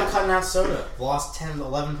all about cutting out soda. Lost 10 to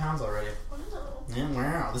 11 pounds already. Yeah,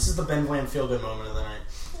 wow. This is the Ben Blam feel-good moment of the night.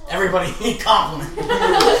 Everybody compliment.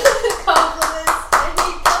 Compliments. I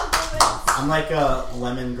hate compliments. I'm like a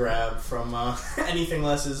lemon grab from Anything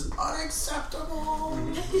Less is Unacceptable.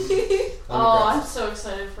 Oh, I'm so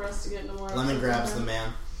excited for us to get into more. Lemon episodes Grab's of the him.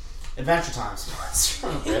 man. Adventure Time sponsor.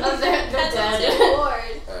 Oh, they're That's dead. a Lord.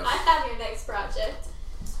 I have your next project.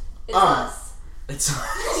 It's us. It's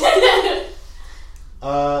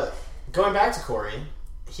going back to Corey.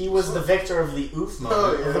 He was the victor of the oof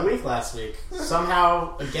moment of the week last week.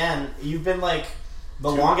 Somehow, again, you've been like the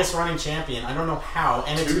longest running champion. I don't know how.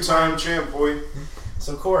 And it's Two-time champ, boy.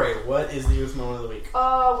 So Corey, what is the oof moment of the week? We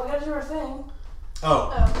gotta do our thing.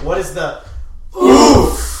 What is the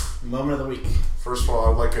oof moment of the week? First of all,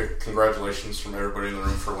 I'd like a congratulations from everybody in the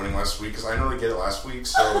room for winning last week, because I didn't really get it last week,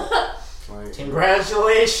 so...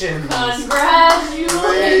 Congratulations!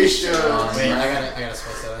 Congratulations! Wait, I gotta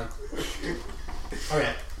spice that in.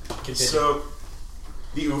 Okay, continue. So,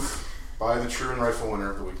 the oof by the true and rightful winner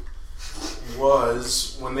of the week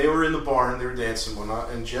was when they were in the barn, they were dancing and whatnot,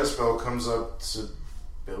 and Jezebel comes up to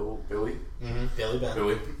Billy, Billy Ben.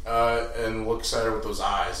 and looks at her with those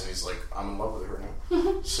eyes, and he's like, I'm in love with her now.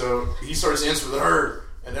 So he starts dancing with her,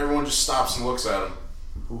 and everyone just stops and looks at him.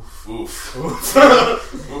 Oof. Oof.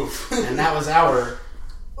 Oof. And that was our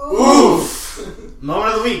Oof.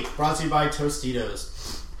 moment of the week, brought to you by Tostitos.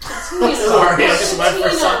 Sorry, Sorry, I just went for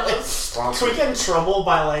something. Can Sponsor. we get in trouble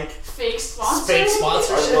by like Fake sponsor. fake I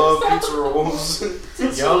sponsorship? love pizza rolls.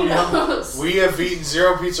 Yum, yum. Totino's. We have eaten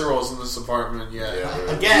 0 pizza rolls in this apartment yet. Yeah.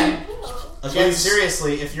 Again, Please.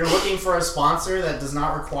 seriously, if you're looking for a sponsor that does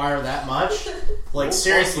not require that much, like We'll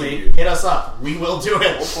seriously, plug you. hit us up. We will do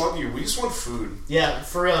We'll it. plug you. We just want food. Yeah,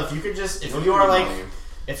 for real. If you could just, if Don't you give are me like, money.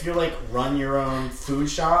 if you're like run your own food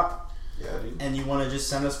shop Yeah, dude. and you want to just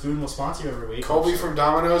send us food and we'll sponsor you every week. Colby from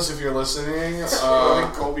Domino's, if you're listening. I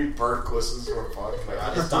think Colby Burke listens to our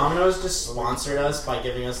podcast. If Domino's just sponsored us by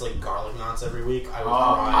giving us like garlic knots every week, I would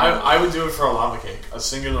I would do it for a lava cake. A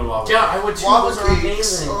singular lava cake. Yeah, I would too. Those are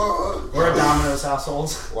amazing. We're a Domino's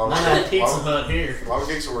household. Lava Not a cake. Pizza Lava- Hut here. Lava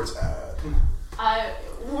cakes are where it's at.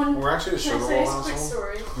 We're actually a Can I sugar say roll a quick household.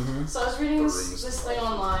 story? Mm-hmm. So I was reading The this, room is this thing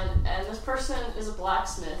awesome. online, and this person is a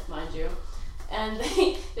blacksmith, mind you. And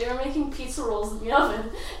they were making pizza rolls in the oven,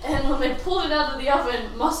 and when they pulled it out of the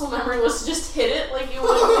oven, muscle memory was to just hit it like you would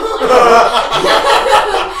with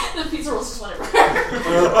like the pizza rolls just went everywhere.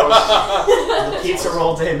 The Pizza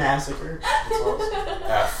Roll Day Massacre.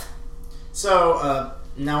 F. So,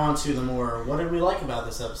 now on to the more, what did we like about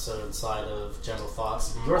this episode inside of general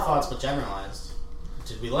thoughts? Your thoughts, but generalized.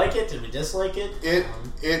 Did we like it? Did we dislike it?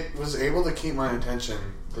 It was able to keep my attention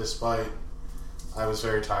despite I was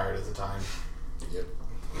very tired at the time. Yep.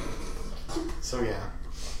 So yeah.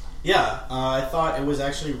 Yeah, I thought it was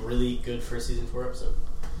actually really good for a season 4 episode.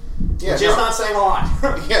 Yeah, Which is not saying a lot.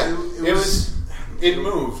 yeah, it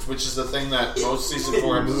moved, which is the thing that most season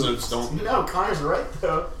 4 episodes don't do. No, Connor's right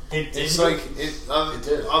though. It did. It's like it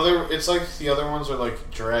did. It's like the other ones are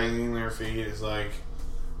like dragging their feet. It's like,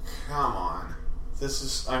 come on, this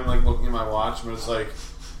is. I'm like looking at my watch, but it's like,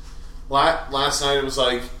 last night it was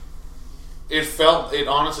like It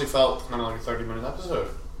honestly felt kind of like a 30-minute episode.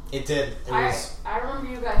 It did. It was. I remember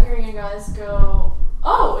hearing you guys go,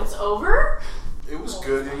 "Oh, it's over." It was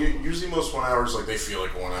good. And usually most 1 hours, like, they feel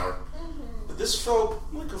like 1 hour. But this felt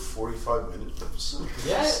like a 45-minute episode.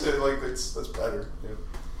 Yes. Like, that's better. Yeah.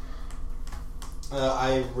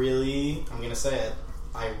 I'm gonna say it,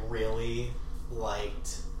 I really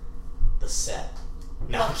liked the set.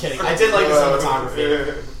 No, I'm kidding. I did like the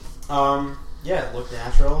cinematography. Yeah, it looked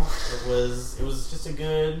natural. It was just a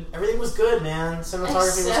good, everything was good, man.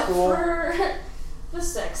 Cinematography Except was cool. for the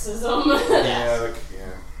sexism. Yeah.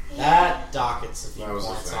 Yeah. That dockets a few That was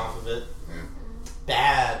the points thing. off of it. Yeah.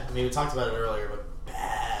 Bad. I mean, we talked about it earlier, but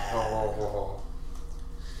bad.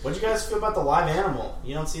 What'd you guys feel about the live animal?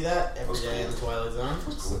 You don't see that every That's day cool. in the Twilight Zone.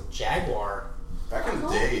 That's cool. Jaguar. Back in the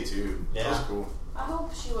day, too. Yeah. That was cool. I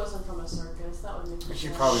hope she wasn't from a circus. That would make me She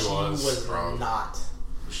sad. probably She was. was Probably. not.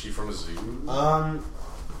 Was she from a zoo?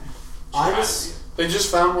 I Had was. to be. They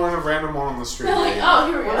just found one random one on the street. They're like, "Oh,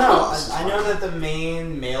 here we go." Well, no, I know that the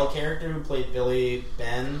main male character who played Billy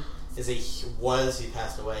Ben he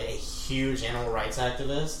passed away, a huge animal rights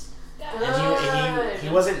activist. Good. And he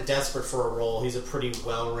wasn't desperate for a role. He's a pretty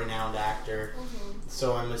well-renowned actor. Mm-hmm.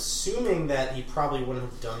 So I'm assuming that he probably wouldn't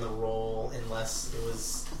have done the role unless it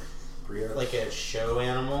was like a show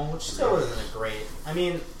animal, which still isn't a great. I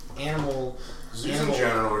mean, Zoos in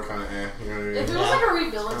general are kind of If there was Yeah. like a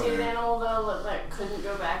rehabilitated animal though that couldn't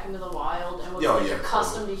go back into the wild and was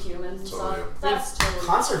accustomed to humans and Totally. stuff, that's totally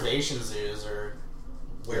Conservation zoos are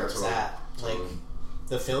where Yeah, it's totally. at. Like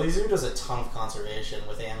the Philly Zoo does a ton of conservation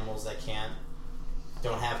with animals that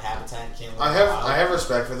don't have habitat and can't live I in the wild. have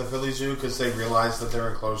respect for the Philly Zoo because they realized that their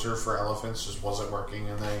enclosure for elephants just wasn't working,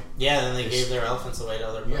 and then they gave their elephants away to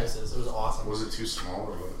other places. It was awesome. Was it too small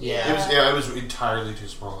or what? Yeah. it was entirely too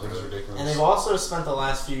small. It was ridiculous. And they've also spent the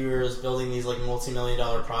last few years building these like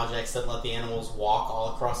multi-million-dollar projects that let the animals walk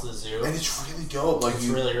all across the zoo. And it's really dope. Like It's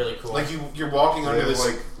really, really cool. Like you're walking They under have, this.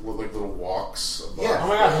 like little walks. Above. Yeah. Oh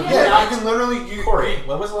my god! Yeah, you can literally. Corey,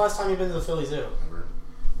 when was the last time you've been to the Philly Zoo?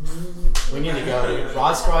 We need to go, dude.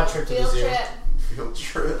 Rod Squad trip to the Field zoo. trip. Field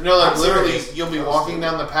trip. No, like I'm literally, serious. you'll be walking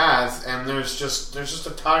down the path, and there's just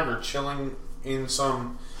a tiger chilling in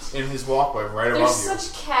his walkway right They're above you.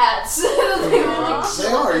 such cats. They were like, They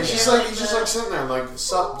are. He's just like sitting there, like,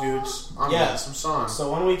 "Sup, dudes? I'm getting some sun." So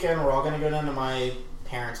one weekend we're all gonna go down to my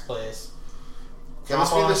parents' place. Can Drop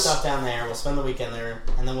this all be our this? stuff down there. We'll spend the weekend there,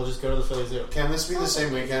 and then we'll just go to the Philly Zoo. Can this be the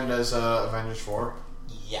same weekend as Avengers 4?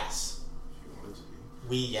 Yes. If you wanted to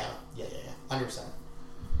be. Yeah, 100%.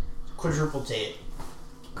 Quadruple date.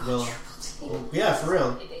 Well, yeah, for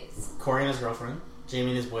real. It is. Corey and his girlfriend, Jamie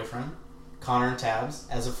and his boyfriend, Connor and Tabs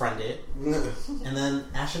as a friend date, and then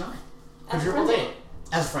Ash and I. As a Quadruple friend date.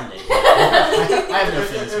 As a friend date. I have no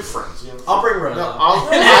feelings. They're friends. Yeah. I'll bring Rose. No,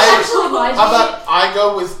 up. Actually, my how about I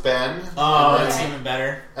go with Ben? Oh, and that's then, even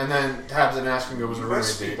better. and then Tabs and Ash can go as a You roommate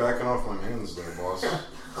guys keep date. backing off my man's there, boss.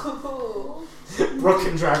 Ooh. Brooke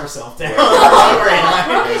can drive herself down. Yeah. Don't worry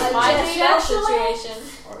about it. It's my Just date, shell actually. situation.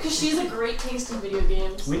 Because she's a great taste in video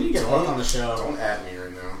games. We need to get Brooke on the show. Don't at me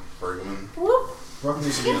right now, Bergman. Whoop. Brooke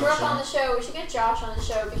needs to We be should on get the Brooke on show. the show. We should get Josh on the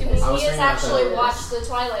show I because was he has thinking about actually that. watched the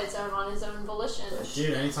Twilight Zone on his own volition.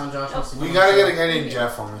 Dude, anytime Josh wants to We come gotta on get the a show. guy named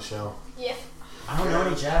Jeff on the show. Yeah. I don't know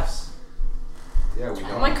any Jeffs. Yeah, we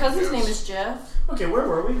don't. My cousin's Yes. name is Jeff. Okay, where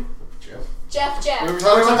were we? Jeff. Jeff. We were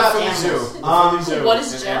talking about the about Philly animals. Zoo. Um, Zoo what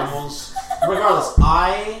is and Jeff? Animals. Regardless,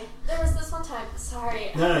 There was this one time.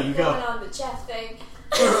 Sorry. No, I'm you go. going on the Jeff thing.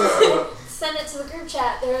 Send it to the group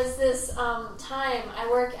chat. There was this time I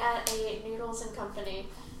work at a noodles and company,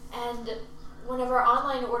 and one of our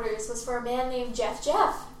online orders was for a man named Jeff.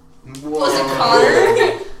 Whoa. Was it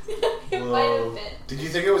Connor? It might have been. Did you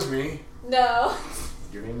think it was me? No.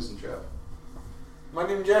 Your name isn't Jeff. My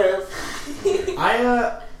name's Jeff.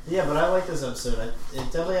 Yeah, but I like this episode. It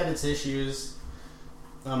definitely had its issues.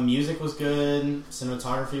 Music was good.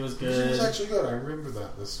 Cinematography was It good. was actually good. I remember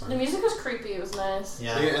that this The time. music was creepy. It was nice.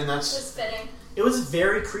 Yeah. And that's Just fitting. It was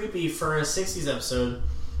very creepy for a 60s episode.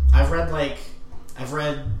 I've read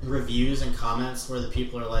reviews and comments where the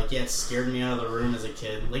people are like, yeah, it scared me out of the room as a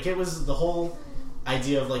kid. Like, it was the whole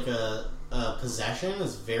idea of like a possession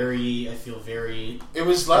is very, I feel very it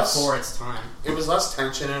was less. before its time. It was less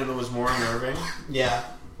tension and it was more unnerving. Yeah.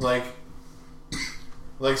 Like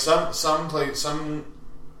some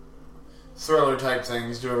thriller type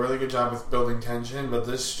things do a really good job with building tension, but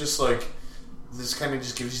this kind of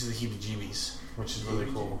just gives you the heebie-jeebies, which is really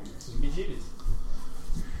cool.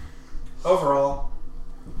 Overall,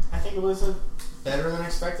 I think it was a better than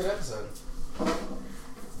expected episode.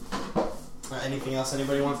 Anything else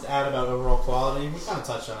anybody wants to add about overall quality? We kind of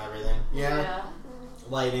touched on everything. Yeah.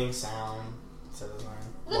 Lighting, sound, said his name.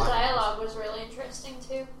 The dialogue was really interesting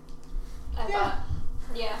too. I thought.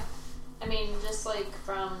 Yeah. I mean, just like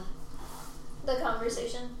from the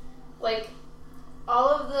conversation. Like, all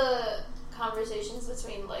of the conversations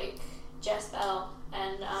between like Jess Bell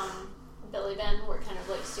and Billy Ben were kind of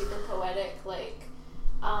like super poetic. Like,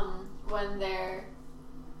 when they're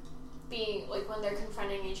when they're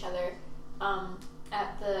confronting each other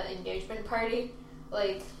at the engagement party,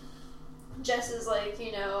 like Jess is like,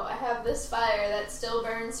 you know, I have this fire that still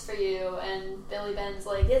burns for you, and Billy Ben's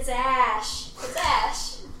like, it's ash, it's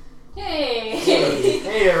ash. Hey.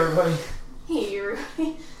 Hey everybody. Hey,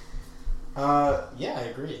 everybody. Yeah, I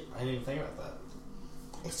agree. I didn't even think about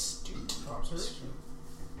that. Astute observation.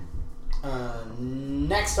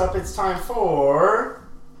 Next up, it's time for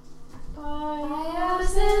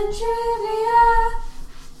Bios and trivia.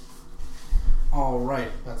 All right,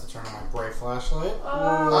 about to turn on my bright flashlight.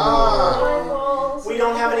 Oh, We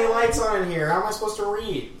don't have any lights on in here. How am I supposed to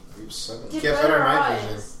read? Get better night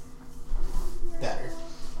vision. eyes. Better.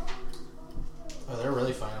 Oh, they're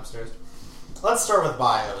really fine upstairs. Let's start with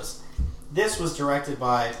bios. This was directed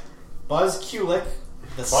by Buzz Kulick,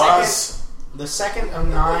 the second of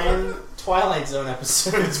 9 Twilight Zone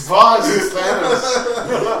episodes. It's Buzz. It's Thanos.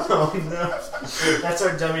 Oh no. That's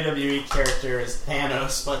our WWE character is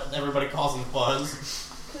Thanos, but everybody calls him Buzz.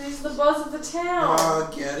 Because he's the buzz of the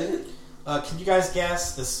town. Get it? Can you guys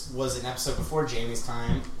guess, this was an episode before Jamie's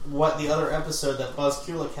time, what the other episode that Buzz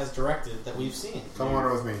Kulick has directed that we've seen? Come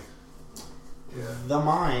on with me. Yeah. The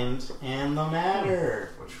Mind and the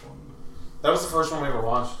Matter. Which one? That was the first one we ever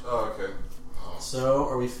watched. Oh, okay. So,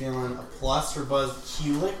 are we feeling a plus for Buzz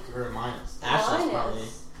Kulick or a minus? Ashley's probably.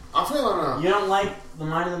 I'm feeling You don't like The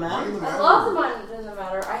Mind and the Matter? Mind and the I love the Mind in the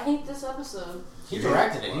Matter. I hate this episode. He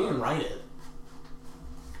directed it, he didn't write it.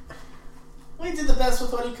 Well, he did the best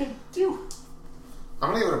with what he could do.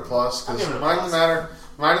 I'm gonna give it a plus I'll because give it a Mind in plus. the Matter.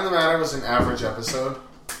 Mind in the Matter was an average episode,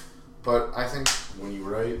 but I think When you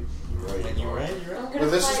write, you write. When you're right, you're I'm right. gonna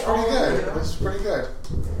but this is fight pretty all good. of you. This is pretty good.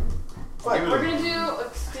 What? We're gonna do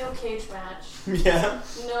a steel cage match. Yeah.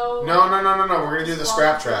 No. No. We're gonna do the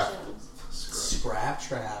scrap trap. qualifications. Scrap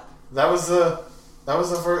Trap. That was the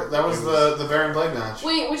Baron Blade match.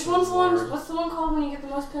 Wait, which one's the one? Lord. What's the one called when you get the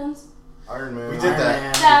most pins? Iron Man. We did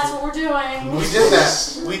that. That's what we're doing. We did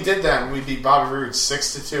that. We did that, and we beat Bobby Roode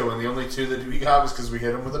 6-2, and the only 2 that we got was because we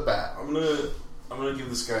hit him with a bat. I'm gonna give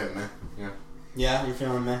this guy a meh. Yeah. Yeah, you're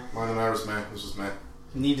feeling meh. Mind and Matter was meh. This was meh.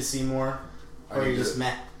 Need to see more? I Or you need just it.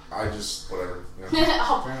 meh? I just whatever. Yeah.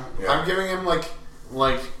 Oh, Yeah. I'm giving him like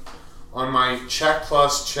on my check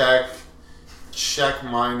plus check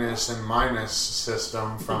minus and minus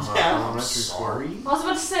system from Yeah. elementary school. Sorry. I was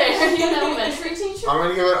about to say, are you an elementary teacher? I'm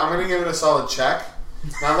gonna give it a solid check.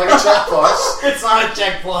 Not like a check plus. It's not a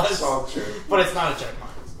check plus. Solid check. But it's not a check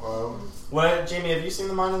minus. Wow. What, Jamie, have you seen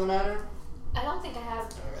The Mind of the Matter? I don't think I have.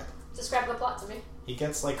 Okay. Describe the plot to me. He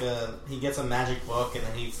gets a magic book and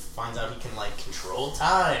then he finds out he can like control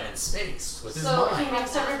time and space with his So mind. he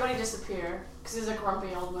makes everybody disappear because he's a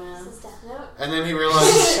grumpy old man. This is Death Note. And then he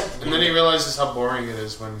realizes how boring it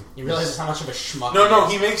is when He realizes how much of a schmuck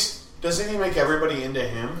he is. makes. Doesn't he make everybody into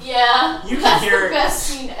him? Yeah, You can that's hear- the best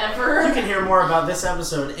scene ever. You can hear more about this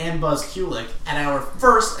episode and Buzz Kulick at our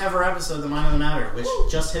first ever episode of The Mind of the Matter, which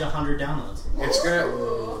just hit 100 downloads. It's gonna.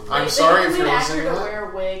 Wait, I'm they sorry give if me you're an listening actor to to that.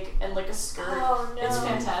 wear a wig and like a skirt. Oh no. It's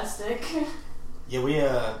fantastic. Yeah, we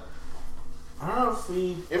I don't know if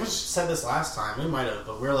we It was. said this last time. We might have,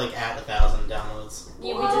 but we're like at 1,000 downloads.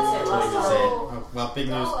 Yeah, we did say it We last did time. say it. Oh, well, big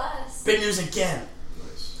news. Go us. Big news again.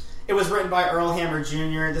 Nice. It was written by Earl Hammer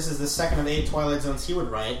Jr. This is the second of 8 Twilight Zones he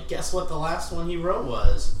would write. Guess what the last one he wrote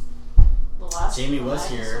was? The last Jamie one, was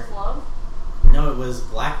Agnes here. of Love. No, it was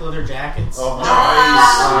Black Leather Jackets. Oh,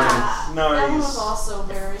 Ah! Nice. That one was Nice. also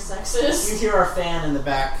very You sexist. hear our fan in the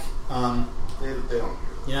back. They don't hear.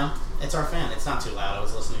 You know, it's our fan. It's not too loud. I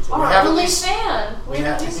was listening to it. Our have at only least- fan. We we have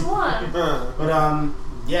have- at least one.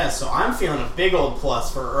 But yeah. So I'm feeling a big old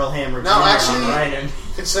plus for Earl Hammer Jr. No, actually- on writing.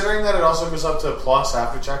 Considering that it also goes up to a plus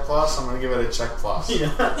after check plus, I'm gonna give it a check plus.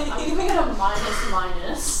 Yeah. I'm giving it a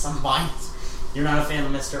minus. I'm fine. You're not a fan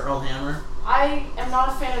of Mr. Earl Hammer? I am not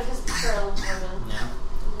a fan of his portrayal of women. No.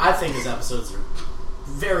 I think his episodes are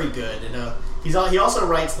very good, and he also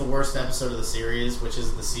writes the worst episode of the series, which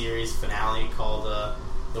is the series finale called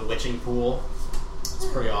 "The Witching Pool." It's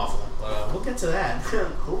pretty awful, but we'll get to that.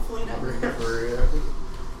 Hopefully never.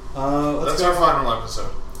 Let's That's go. our final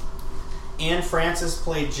episode. Anne Francis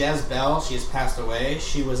played Jez Bell. She has passed away.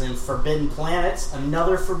 She was in Forbidden Planet,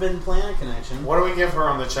 another Forbidden Planet connection. What do we give her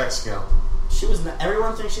on the check scale? She was.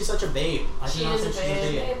 Everyone thinks she's such a babe. I do She not is think a she's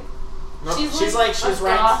a babe. babe. No, She's like she a was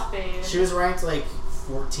ranked. goth babe. She was ranked like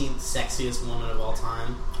 14th sexiest woman of all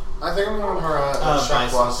time. I think I'm going to give her a By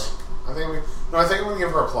chef plus. something. I think I'm going to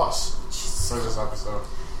give her a plus for this episode.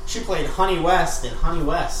 She played Honey West in Honey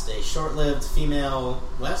West, a short-lived female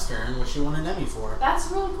western, which she won an Emmy for.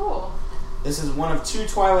 That's really cool. This is one of 2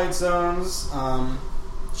 Twilight Zones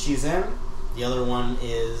she's in. The other one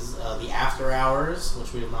is The After Hours,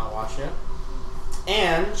 which we have not watched yet.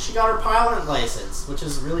 And she got her pilot license, which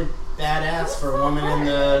is really badass for a woman in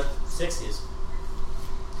the 60s.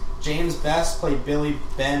 James Best played Billy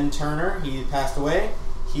Ben Turner. He passed away.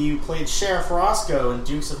 He played Sheriff Roscoe in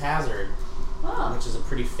Dukes of Hazzard, which is a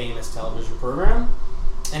pretty famous television program.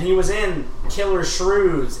 And he was in Killer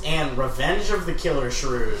Shrews and Revenge of the Killer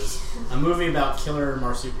Shrews, a movie about killer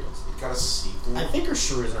marsupials. You got a sequel? I think her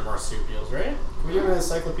shrews are marsupials, right? Can we do an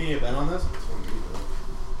encyclopedia Ben on this?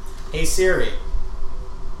 Hey Siri.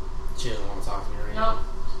 She doesn't want to talk to me right now. Nope.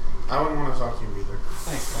 I wouldn't want to talk to you either.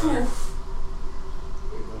 Thanks, Connor.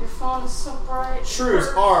 Your phone is so bright. Shrews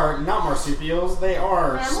are not marsupials. They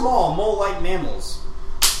are Mammals? small, mole-like mammals.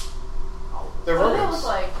 They're What do they rodents. look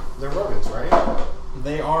like? They're rodents, right?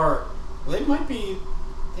 They are. They might be.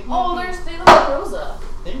 They might Oh, be, they look like Rosa.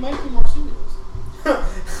 They might be marsupials.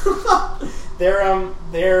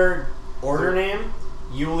 Their order name,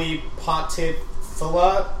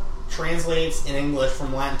 Eulipotyphila, translates in English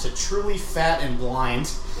from Latin to truly fat and blind.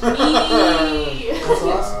 Me. That's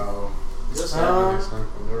awesome. Wow. Just I've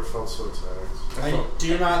never felt so attacked. I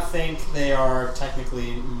do not think they are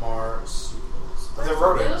technically marsupials. They're They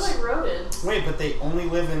rodents. look like rodents. Wait, but they only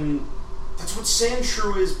live in. That's what sand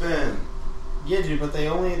shrew is, Ben. Yeah, dude, but they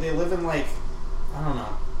live in like. I don't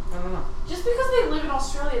know. Just because they live in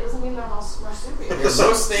Australia doesn't mean they're marsupials. Yes,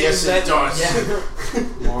 Most things yes, that it does. Yeah.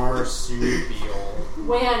 Marsupial.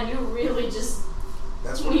 Man, you really just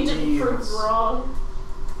That's what need it to be means. proved wrong.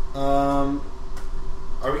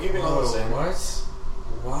 Are we keeping all this in?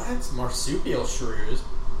 What? Marsupial shrews?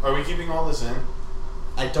 Are we keeping all this in?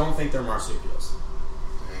 I don't think they're marsupials.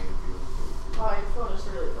 Wow, your phone is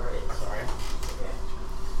really bright. Sorry. Okay.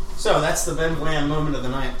 So that's the Ben Bland moment of the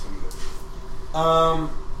night.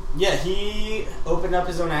 Yeah, he opened up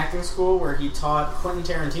his own acting school where he taught Quentin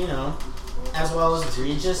Tarantino as well as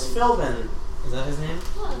Regis Philbin. Is that his name?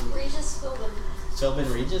 Regis Philbin. Philbin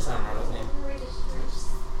Regis? I don't know his name. Regis.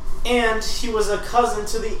 And he was a cousin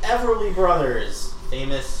to the Everly Brothers,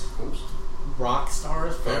 famous rock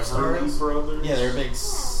stars, folk stars. Brothers? Yeah, they're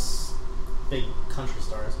big country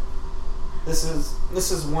stars. This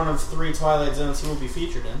is one of 3 Twilight Zones he will be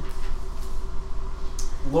featured in.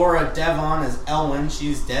 Laura Devon as Elwyn.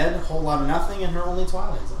 She's dead. Whole lot of nothing in her only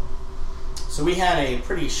Twilight Zone. So we had a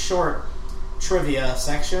pretty short trivia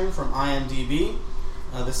section from IMDb.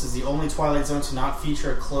 This is the only Twilight Zone to not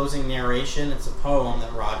feature a closing narration. It's a poem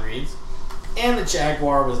that Rod reads. And the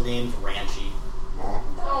Jaguar was named Ranchi.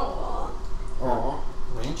 Oh.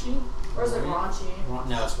 Ranchi? Or is it raunchy?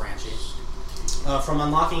 No, it's Ranchi. From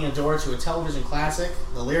Unlocking a Door to a Television Classic,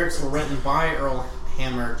 the lyrics were written by Earl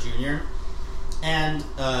Hammer Jr. And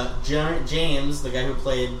James, the guy who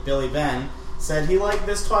played Billy Ben, said he liked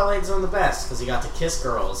this Twilight Zone the best because he got to kiss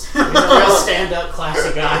girls. He's a real stand-up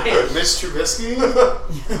classy guy. Miss Trubisky?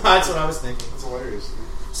 That's what I was thinking. That's hilarious.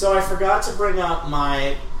 So I forgot to bring up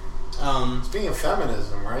my Speaking of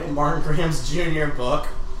feminism, right? Martin Grahams Jr. book.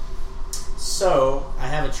 So I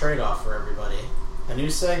have a trade-off for everybody. A new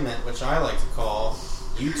segment which I like to call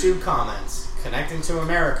YouTube Comments, Connecting to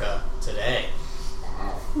America Today.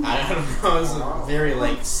 I don't know, it's very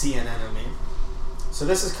like CNN of me. So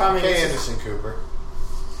this is coming. Hey, Anderson Cooper.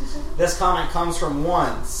 This comment comes from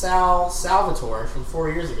one Sal Salvatore from 4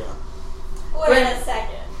 years ago. Wait a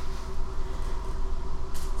second.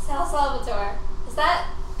 Sal Salvatore. Is that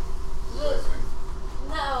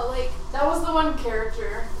no, like That was the one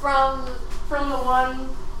character from the one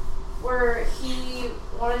where he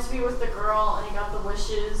wanted to be with the girl and he got the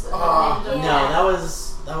wishes and then named him. No,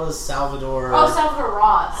 that was Salvador. Oh, Salvador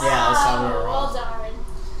Ross. Yeah, that was Salvador Ross. Well darn.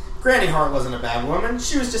 Granny Hart wasn't a bad woman.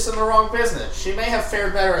 She was just in the wrong business. She may have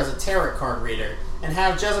fared better as a tarot card reader and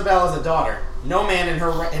have Jezebel as a daughter. No man in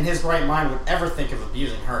his right mind would ever think of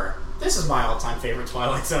abusing her. This is my all-time favorite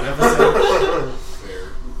Twilight Zone episode. Fair.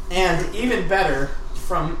 And even better,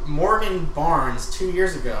 from Morgan Barnes 2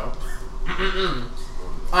 years ago.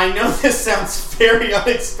 I know this sounds very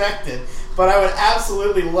unexpected, but I would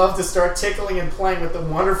absolutely love to start tickling and playing with the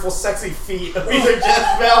wonderful, sexy feet of either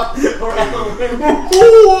Jezebel or Ellen.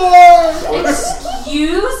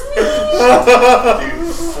 Excuse me?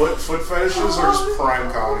 Dude, foot fetishes are just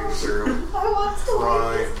prime comedy material. I want to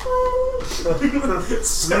leave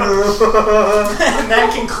this place. And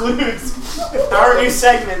that concludes our new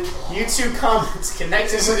segment, YouTube comments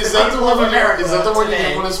connected with Is the that the people one? of America. Is that the one you today.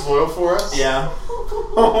 didn't want to spoil for us? Yeah.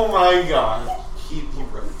 Oh my god. He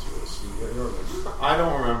read it to us. I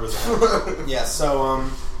don't remember that. Yeah, so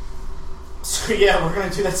yeah, we're gonna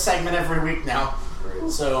do that segment every week now.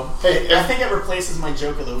 So Hey, I think it replaces my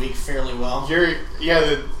joke of the week fairly well.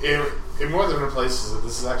 It more than replaces it.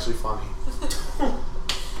 This is actually funny.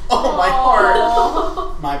 Oh, my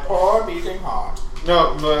heart. My poor beating heart.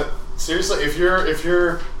 No, but seriously, if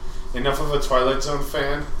you're enough of a Twilight Zone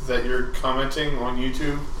fan that you're commenting on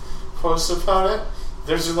YouTube posts about it,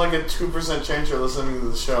 there's like a 2% chance you're listening to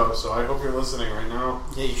the show. So I hope you're listening right now.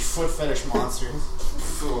 Yeah, you foot fetish monsters.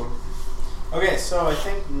 Okay, so I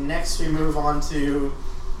think next we move on to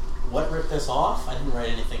what ripped this off? I didn't write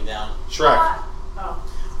anything down. Shrek. Oh.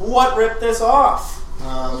 What ripped this off?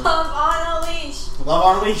 Love on a Leash. Love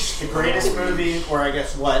on a Leash, the greatest movie, or I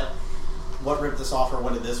guess what ripped this off, or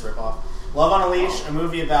what did this rip off? Love on a Leash, a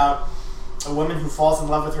movie about a woman who falls in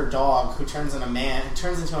love with her dog, who turns into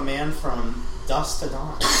a man from dusk to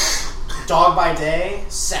dawn. Dog by day,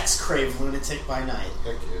 sex-craved lunatic by night.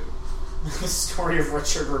 Heck yeah. The story of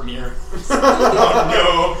Richard Ramirez.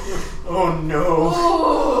 Oh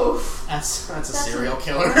no! Oof. That's a serial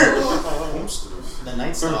killer. The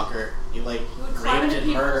Night Stalker. He would climb raped into and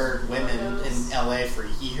people's murdered women windows. in LA for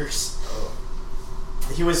years. Oh.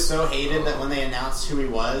 He was so hated that when they announced who he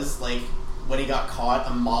was, when he got caught,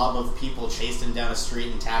 a mob of people chased him down a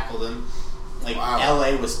street and tackled him. Wow.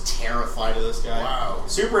 LA was terrified of this guy. Wow.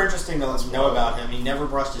 Super interesting to know about him. He never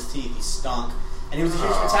brushed his teeth. He stunk. And he was a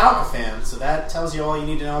huge Oh. Metallica fan, so that tells you all you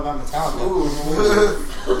need to know about Metallica.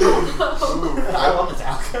 I love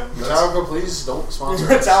Metallica. Metallica, please don't sponsor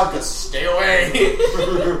us. Metallica, stay away.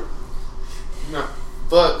 No.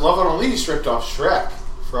 But Love on a Leash ripped off Shrek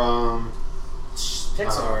from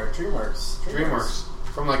Pixar, DreamWorks.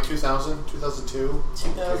 From like 2000, 2002.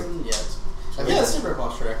 2000, yes. I think Yeah, it's a rip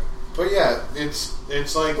off Shrek. But yeah,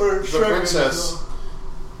 it's like Or the Shrek princess.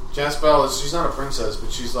 Jasbelle is, she's not a princess,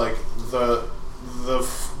 but she's like the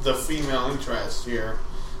female interest here.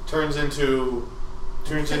 Turns into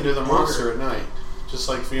the monster at night, just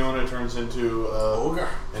like Fiona turns into Ogre.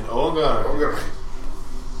 an ogre.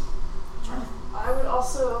 I would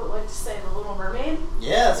also like to say The Little Mermaid.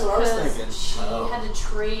 Yeah, that's what I was Because thinking. she Oh. had to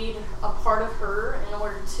trade a part of her in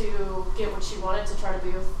order to get what she wanted to try to be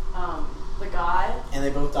with the guy. And they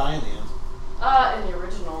both die in the end. In the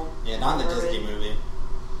original. Yeah, not in the Mermaid. Disney movie.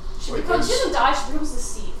 She Wait, becomes. She there's- doesn't die. She becomes the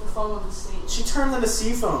foam of the sea. She turns into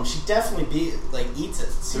sea foam. She definitely eats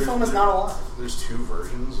it. Sea foam is not alive. There's two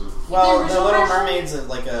versions of. Well, the original Little version? Mermaid's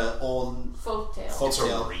like a old Folktale. folk It's a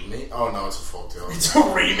tale. remake. Oh no, it's a folktale. It's a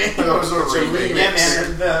remake. That was a remake. Yeah,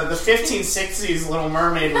 man. The 1560s Little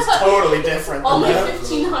Mermaid was totally different than Only that.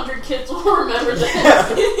 1,500 kids will remember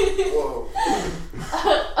that. Whoa.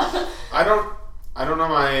 I don't know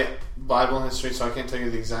my Bible history, so I can't tell you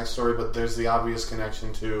the exact story. But there's the obvious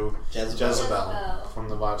connection to Jezebel from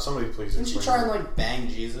the Bible. Somebody please Didn't she explain. try and bang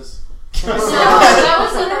Jesus? No, that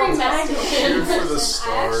was Henry Shoot Magdalene. for the I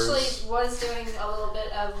stars. actually was doing a little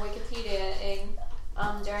bit of Wikipedia-ing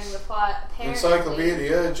during the plot. Apparently,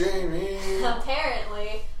 Encyclopedia Jamie.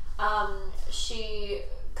 Apparently, she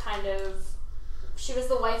was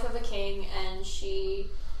the wife of a king, and she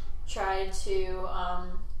tried to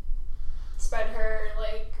spread her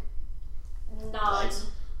Lies.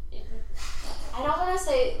 I don't want to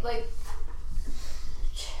say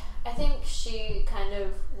I think she kind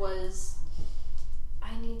of was.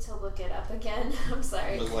 I need to look it up again. I'm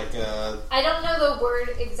sorry. It was like a I don't know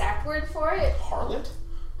the exact word for it. harlot?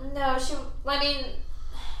 No, she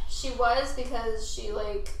was because she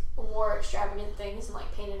wore extravagant things and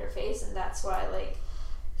painted her face, and that's why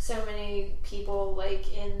so many people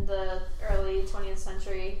in the early 20th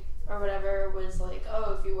century or whatever was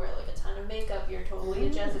oh, if you wear a ton of makeup, you're totally a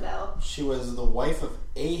Jezebel. She was the wife of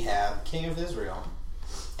Ahab, king of Israel.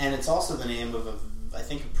 And it's also the name of I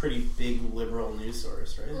think a pretty big liberal news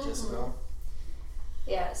source, right? Mhm. Jezebel.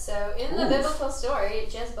 Yeah, so in the biblical story,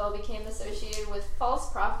 Jezebel became associated with false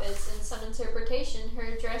prophets. In some interpretation,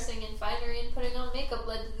 her dressing in finery and putting on makeup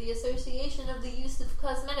led to the association of the use of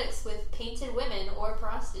cosmetics with painted women or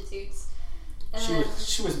prostitutes. And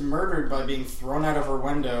She was murdered by being thrown out of her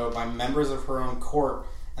window by members of her own court,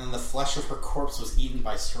 and the flesh of her corpse was eaten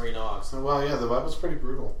by stray dogs. Oh, well, yeah, the Bible's pretty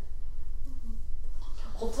brutal.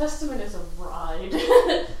 Old Testament is a ride.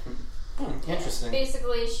 Interesting.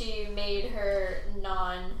 basically, she made her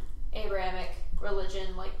non-Abrahamic religion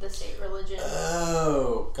the state religion.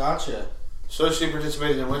 Oh, gotcha. So she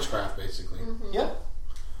participated in witchcraft, basically. Mhm. Yep.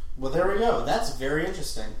 Well, there we go. That's very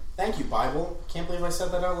interesting. Thank you, Bible. Can't believe I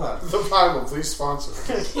said that out loud. The Bible, please sponsor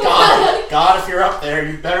us. God, if you're up there,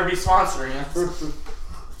 you better be sponsoring us.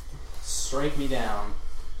 Strike me down,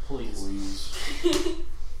 please.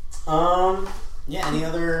 Yeah. Any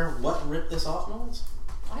other what ripped this off moments?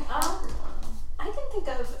 I can think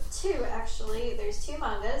of two, actually. There's two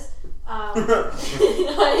mangas. Let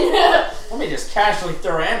me just casually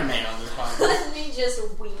throw anime on this podcast. Let me just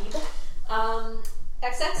weed.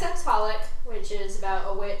 XXX Holic, which is about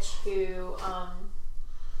a witch who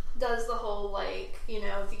does the whole, like, you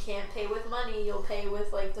know, if you can't pay with money, you'll pay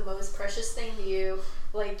with, like, the most precious thing to you,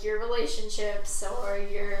 like your relationships or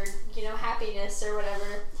your, you know, happiness or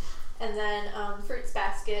whatever. And then Fruits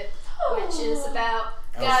Basket, which is about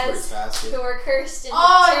guys who are cursed into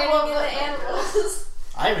turning into animals.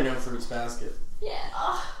 I haven't known Fruits Basket.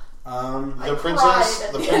 Yeah. The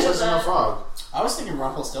princess and the frog. I was thinking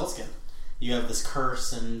Rumpelstiltskin. You have this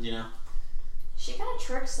curse and, you know. She kind of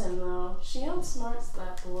tricks him, though. She outsmarts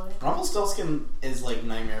that boy. Rumpelstiltskin is like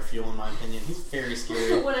nightmare fuel, in my opinion. He's very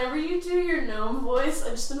scary. Whenever you do your gnome voice, I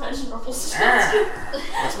just imagine Rumpelstiltskin.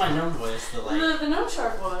 What's my gnome voice? The gnome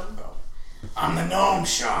shark one. Oh. I'm the gnome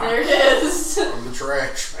shark. There it is. I'm the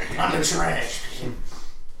trash man. I'm the trash man.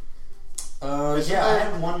 Yeah, I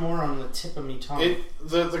have one more on the tip of me tongue.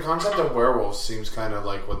 The concept of werewolves seems kind of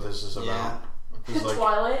like what this is about. Yeah. Like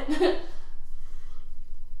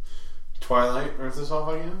Twilight ripped this off,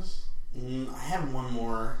 I guess? I have one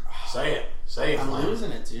more. Say it. I'm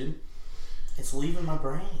losing it, dude. It's leaving my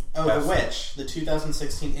brain. Oh, The Witch, the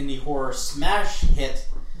 2016 indie horror smash hit.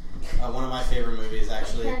 One of my favorite movies,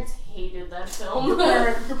 actually. My parents hated that film.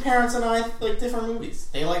 Your parents and I like different movies.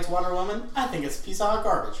 They liked Wonder Woman. I think it's a piece of hot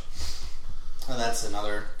garbage. Oh, that's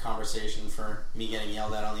another conversation for me getting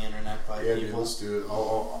yelled at on the internet by people. Dude, let's do it.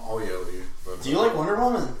 I'll yell at you. But do you like Wonder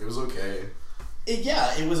Woman? It was okay.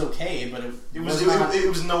 It was okay, but it was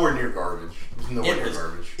nowhere near garbage. It was nowhere near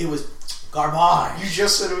garbage. It was garbage. You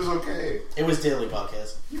just said it was okay. It was Daily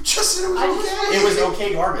Buckhead. You just said it was okay. It was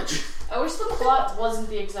okay garbage. I wish the plot wasn't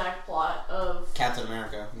the exact plot of Captain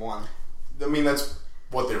America 1. I mean, that's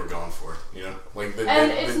what they were going for, you know? Like,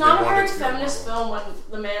 it's not a very feminist film when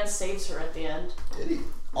the man saves her at the end. Did he?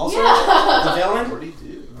 Also, the villain, what did he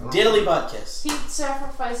do? Diddly butt kiss. He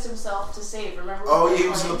sacrificed himself to save. Remember? Oh, he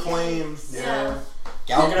was in the plane. Yeah.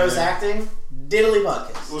 Gal Gadot's acting, diddly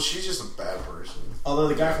butt kiss. Well, she's just a bad person. Although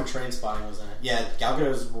the guy from Trainspotting was in it. Yeah, Gal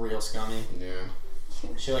Gadot's real scummy. Yeah.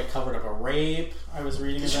 She covered up a rape. I was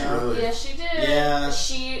reading about. She really? Yeah, she did. Yeah.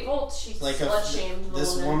 She slut shamed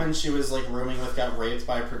this woman. She was rooming with, got raped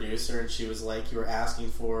by a producer, and she was like, "You were asking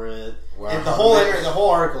for it." Wow. And the whole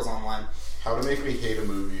article's online. How to make me hate a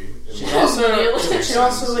movie. She's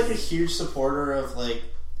also a huge supporter of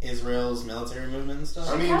Israel's military movement and stuff.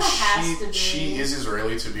 I mean, she is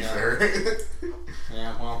Israeli, to be fair.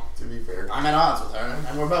 Yeah, well, to be fair, I'm at odds with her,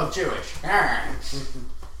 and we're both Jewish.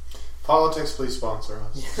 Politics, please sponsor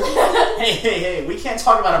us. Hey, we can't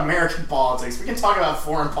talk about American politics. We can talk about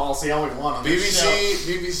foreign policy all we want on this show.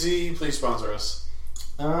 BBC, please sponsor us.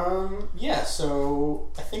 Yeah, so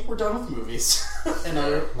I think we're done with movies and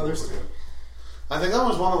other stuff. I think that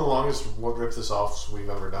was one of the longest What Ripped This Offs we've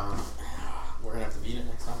ever done. We're going to have to beat it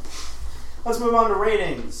next time. Let's move on to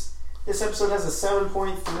ratings. This episode has a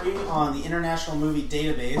 7.3 on the International Movie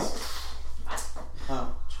Database.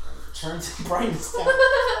 Oh, turn the brightness down.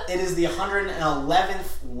 It is the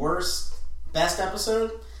 111th best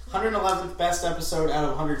episode. 111th best episode out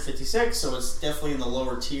of 156, so it's definitely in the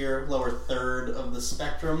lower tier, lower third of the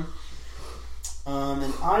spectrum.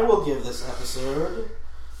 And I will give this episode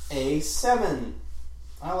a 7.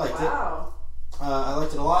 I liked it. Wow. I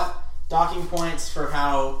liked it a lot. Docking points for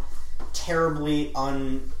how terribly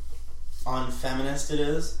unfeminist it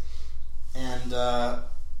is. And,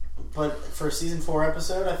 but for a season 4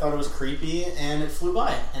 episode, I thought it was creepy and it flew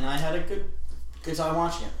by. And I had a good time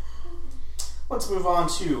watching it. Let's move on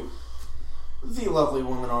to the lovely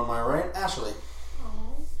woman on my right, Ashley.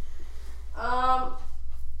 I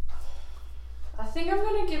think I'm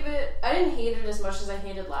gonna give it. I didn't hate it as much as I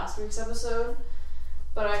hated last week's episode,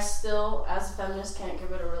 but I still, as a feminist, can't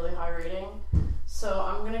give it a really high rating. So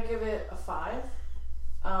I'm gonna give it a 5.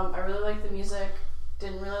 I really like the music.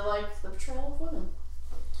 Didn't really like the portrayal of women.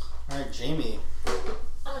 All right, Jamie.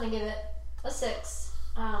 I'm gonna give it a 6.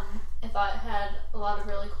 I thought it had a lot of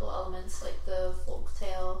really cool elements, like the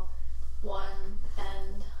folktale one,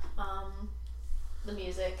 and the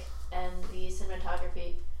music and the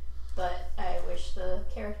cinematography. But I wish the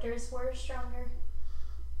characters were stronger.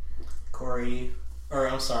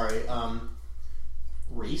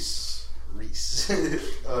 Reese. I'm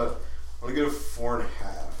gonna give it a 4.5.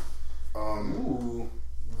 Ooh.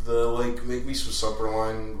 The like Make Me Some Supper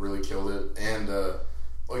line really killed it, and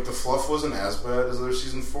like the fluff wasn't as bad as other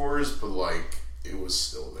season 4s, but like it was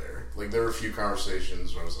still there. Like there were a few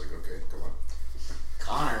conversations where I was like, okay, come on.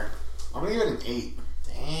 Connor. I'm gonna give it an 8.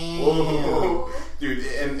 Damn. Whoa. Dude,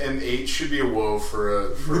 and 8 should be a woe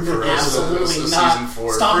for Absolutely a not. season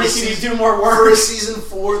 4. Stop For a making me season- do more For work. a season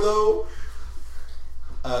 4 though.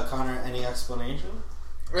 Connor, any explanation?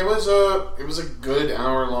 It was a good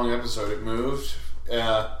hour-long episode. It moved.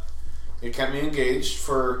 It kept me engaged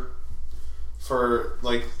for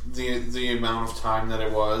like the amount of time that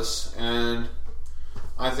it was, and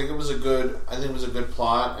I think it was a good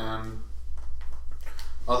plot. And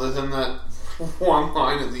other than that one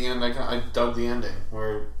line at the end, I dug the ending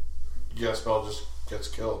where Jezebel just gets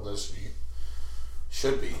killed as she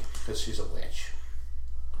should be because she's a witch.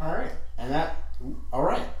 All right, and that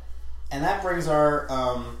brings our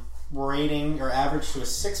rating or average to a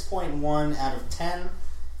 6.1 out of 10,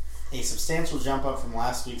 a substantial jump up from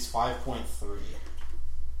last week's 5.3.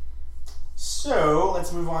 So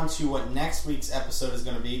let's move on to what next week's episode is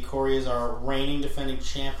going to be. Corey is our reigning defending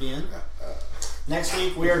champion. Next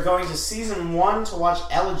week we are going to season 1 to watch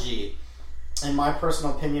Elegy. In my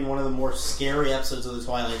personal opinion, one of the more scary episodes of The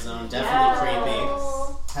Twilight Zone. Definitely creepy.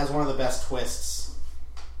 Has one of the best twists.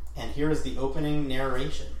 And here is the opening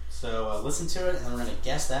narration. So listen to it, and then we're going to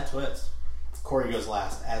guess that twist. Corey goes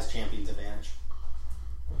last, as champion's advantage.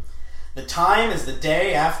 The time is the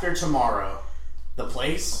day after tomorrow. The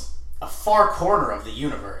place, a far corner of the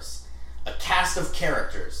universe. A cast of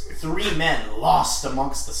characters, 3 men lost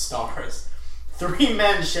amongst the stars. 3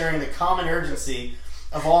 men sharing the common urgency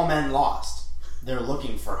of all men lost. They're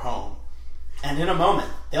looking for home. And in a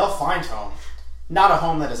moment, they'll find home. Not a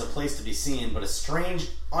home that is a place to be seen, but a strange,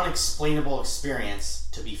 unexplainable experience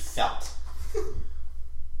to be felt.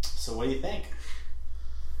 So what do you think?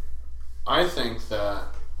 I think that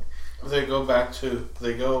they go back to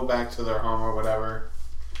their home or whatever,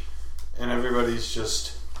 and everybody's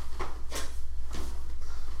just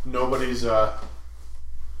nobody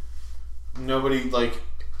like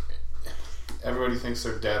everybody thinks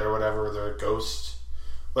they're dead or whatever, or they're a ghost.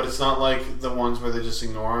 But it's not like the ones where they just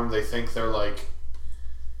ignore them. They think they're like.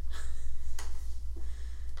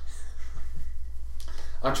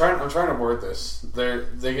 I'm trying to word this.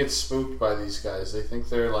 They get spooked by these guys. They think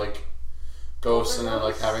they're like ghosts and they're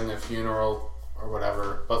like having their funeral or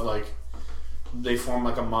whatever. But like they form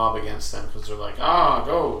like a mob against them because they're like,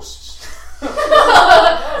 ghosts. Alright.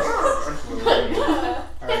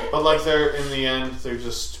 But like they're in the end, they're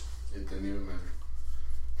just. It didn't even matter.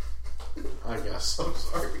 I guess. I'm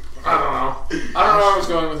sorry. I don't know where I was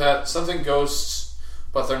going with that. Something ghosts,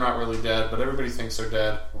 but they're not really dead. But everybody thinks they're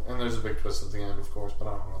dead, and there's a big twist at the end, of course. But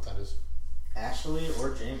I don't know what that is. Ashley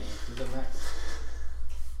or Jamie? Who's up next?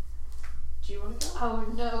 Do you want to go? Oh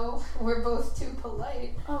no, we're both too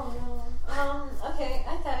polite. Oh no. Okay,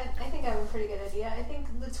 I think I have a pretty good idea. I think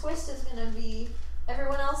the twist is gonna be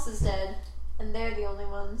everyone else is dead, and they're the only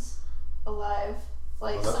ones alive.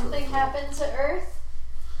 Like Oh, that's something really cool. happened to Earth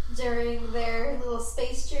during their little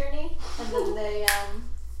space journey, and then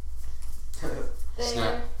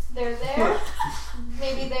Snap. they're there.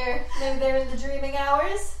 maybe they're in the dreaming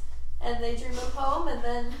hours, and they dream of home, and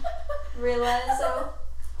then realize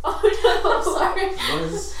oh no, sorry. What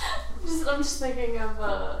is... I'm just thinking of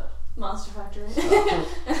Monster Factory and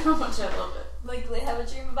how much I love it. Like they have a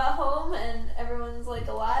dream about home and everyone's like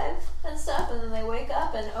alive and stuff, and then they wake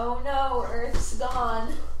up and oh no, Earth's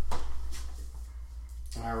gone.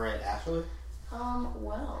 Alright, Ashley?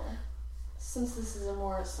 Well, since this is a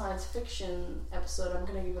more science fiction episode, I'm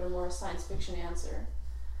gonna give it a more science fiction answer.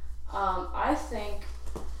 I think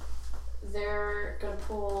they're gonna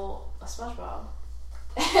pull a SpongeBob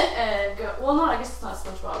and go. Well, no, I guess it's not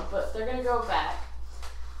SpongeBob, but they're gonna go back.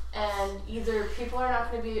 And either people are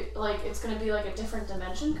not going to be, like, it's going to be like a different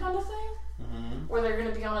dimension kind of thing, where they're going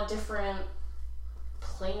to be on a different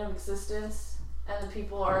plane of existence, and the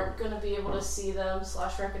people aren't going to be able to see them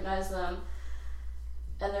 / recognize them,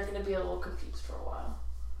 and they're going to be a little confused for a while.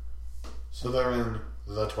 So they're in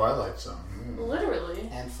the Twilight Zone. Literally.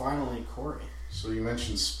 And finally, Corey. So you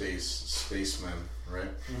mentioned spacemen,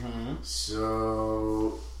 right? Mm-hmm.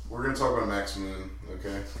 So we're gonna talk about Max Moon,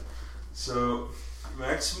 okay? So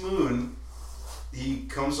Max Moon, he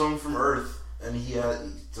comes home from Earth and he had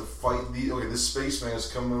to fight this spaceman has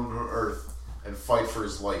come home from Earth and fight for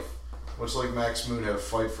his life. Much like Max Moon had to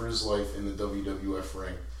fight for his life in the WWF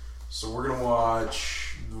ring. So we're gonna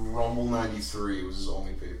watch Rumble '93. It was his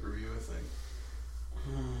only pay-per-view, I think.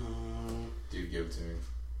 Dude, give it to me.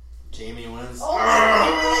 Jamie wins.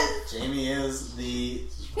 Oh, Jamie is the...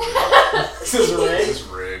 This This is rigged. This is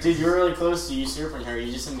rigged. Dude, you were really close to usurping her.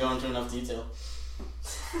 You just didn't go into enough detail.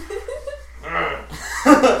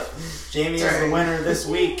 Jamie is the winner this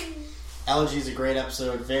week. Elegy is a great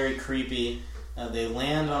episode. Very creepy. They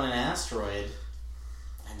land on an asteroid,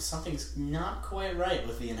 and something's not quite right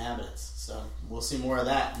with the inhabitants. So we'll see more of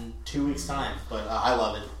that in 2 weeks' time. But I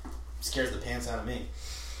love it. It scares the pants out of me.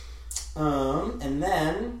 And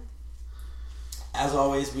then, as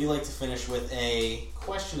always, we like to finish with a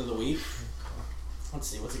question of the week. Let's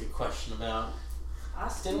see, what's a good question about?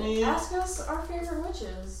 Ask us our favorite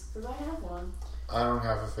witches, because I have one. I don't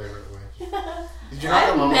have a favorite witch. Did you I have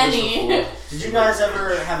have a moment many. before? Did you guys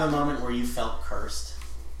ever have a moment where you felt cursed?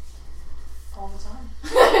 All the time.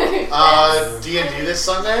 D&D this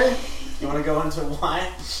Sunday? You want to go into why?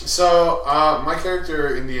 So, my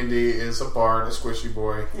character in D&D is a bard, a squishy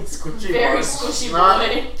boy. Squishy Very bars. squishy Not-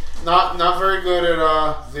 boy. Not very good at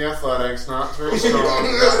the athletics, not very strong,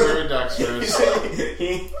 not very dexterous.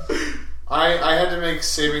 I had to make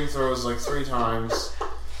saving throws like 3 times.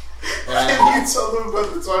 And Can you tell them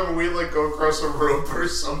about the time when we go across a rope or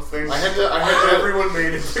something? I had to Everyone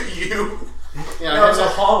made it but you. yeah, No, it was a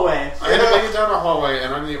hallway. I had to make it down a hallway,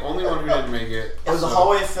 and I'm the only one who didn't make it. It was a So-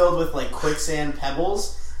 hallway filled with quicksand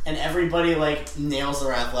pebbles, and everybody nails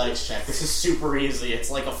their athletics check. This is super easy. It's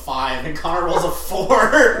like a 5, and Connor rolls a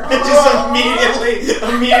 4. It just immediately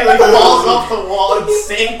falls off the wall and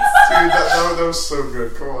sinks. Dude, that was so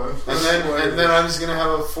good. Come on. And then I'm just gonna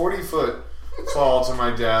have a 40-foot fall to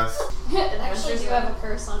my death. I actually do have a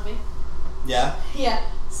curse on me. Yeah. Yeah.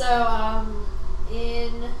 So,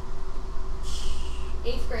 in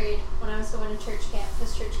 8th grade, when I was going to church camp,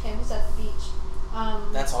 because church camp was at the beach.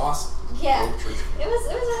 That's awesome. Yeah. It was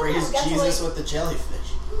Praise got to, Jesus with the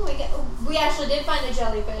jellyfish. we actually did find a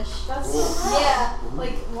jellyfish. That's so nice. Yeah,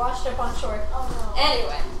 washed up on shore. Oh no.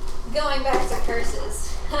 Anyway, going back to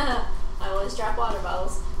curses. I always drop water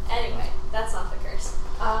bottles. Anyway, that's not the curse.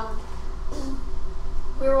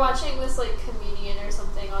 We were watching this comedian or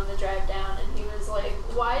something on the drive down, and he was like,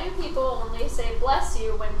 "Why do people only say bless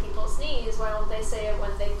you when people sneeze? Why don't they say it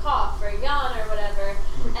when they cough or yawn or whatever?"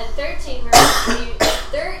 And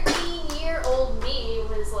 13-year-old me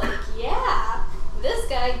was like, "Yeah, this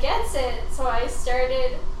guy gets it." So I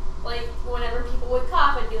started whenever people would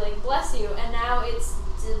cough, I'd be like, "Bless you," and now it's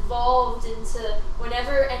devolved into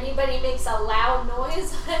whenever anybody makes a loud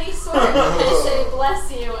noise of any sort, I say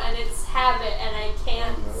bless you, and it's habit, and I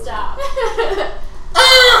can't stop.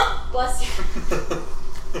 Bless you.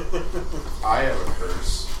 I have a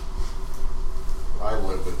curse. I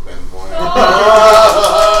live with Ben Boyd.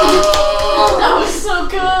 That was so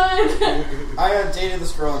good. I dated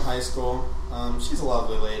this girl in high school. She's a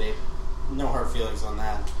lovely lady. No hard feelings on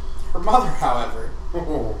that. Her mother, however,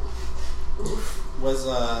 was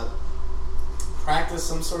practiced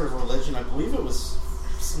some sort of religion. I believe it was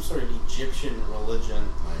some sort of Egyptian religion.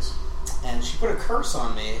 Nice. And she put a curse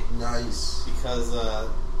on me Nice. because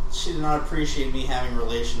she did not appreciate me having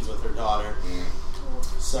relations with her daughter.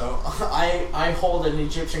 So I hold an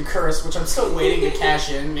Egyptian curse, which I'm still waiting to cash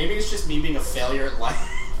in. Maybe it's just me being a failure at life,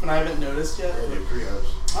 and I haven't noticed yet. Yeah, dude, pretty much.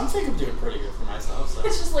 I'm thinking I'm doing pretty good for myself. So.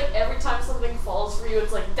 It's just every time something falls for you,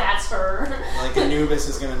 it's that's her. Anubis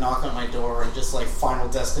is gonna knock on my door and just Final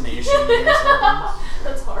Destination me or something.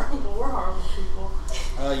 That's horrible. We're horrible people.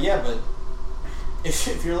 Yeah, but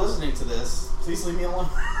if you're listening to this, please leave me alone.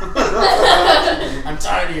 I'm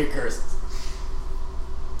tired of your curses.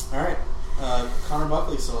 Alright. Connor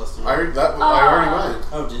Buckley still has to I already went.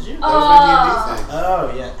 Oh, did you? That was my D&D thing.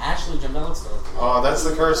 Oh, yeah. Ashley Jambelic still has to go. Oh, that's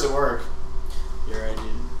the curse at work. You're right, dude.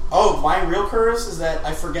 Oh, my real curse is that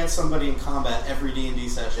I forget somebody in combat every D&D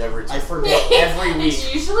session. Every time. I forget every week.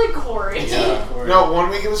 It's usually Corey. Yeah, Corey. No, one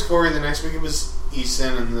week it was Corey, the next week it was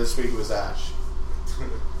Easton, and this week it was Ash.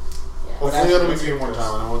 Hopefully Ash, that'll what's be your one curse?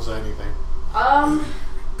 time and I won't say anything.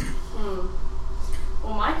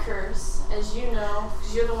 Well, my curse, as you know,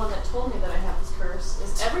 because you're the one that told me that I have this curse,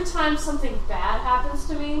 is every time something bad happens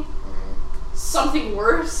to me, something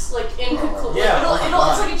worse, in conclusion. Yeah, oh my It's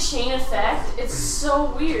God. like a chain effect. It's so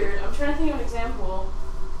weird. I'm trying to think of an example.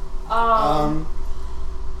 I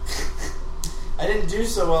didn't do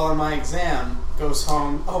so well on my exam. Goes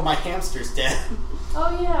home. Oh, my hamster's dead. Oh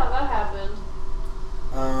yeah, that happened.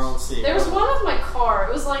 Let's see. There was one with my car.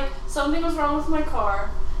 It was something was wrong with my car.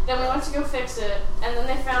 Then we went to go fix it, and then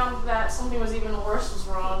they found that something was even worse was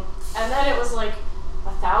wrong. And then it was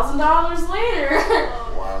 $1,000 later.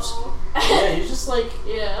 Wow. Yeah, you just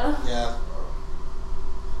Yeah. Yeah.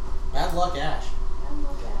 Bad luck, Ash.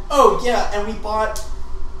 Oh, yeah, and we bought...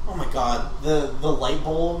 Oh my god, the light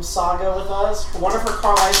bulb saga with us. One of her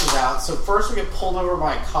car lights was out, so first we get pulled over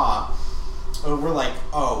by a cop. So we're like,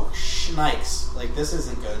 oh, shnikes. Like, this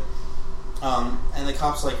isn't good. And the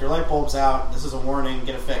cop's like, your light bulb's out. This is a warning.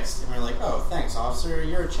 Get it fixed. And we're like, oh, thanks, officer.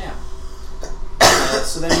 You're a champ.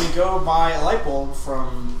 So then we go buy a light bulb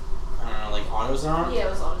from, I don't know, like AutoZone? Yeah,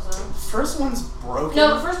 it was AutoZone. The first one's broken.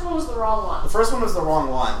 No, the first one was the wrong one. The first one was the wrong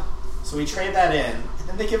one. So we trade that in. And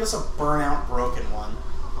then they give us a burnout broken one.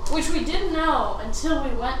 Which we didn't know until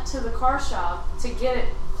we went to the car shop to get it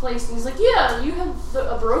placed. And he's like, yeah, you have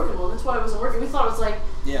a broken one. That's why it wasn't working. We thought it was like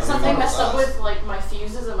something messed up with like my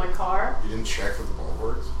fuses in my car. You didn't check if the bulb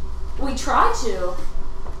works? We tried to.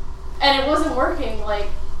 And it wasn't working, like,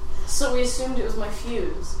 so we assumed it was my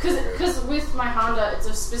fuse. Because with my Honda, it's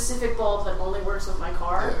a specific bulb that only works with my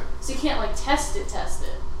car. Yeah. So you can't, like, test it.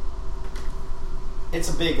 It's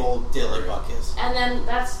a big old dilly bucket. And then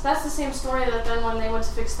that's the same story that then when they went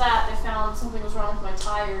to fix that, they found something was wrong with my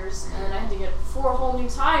tires, and then I had to get 4 whole new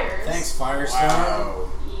tires. Thanks, Firestone. Wow.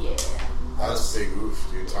 Yeah. That's a big oof,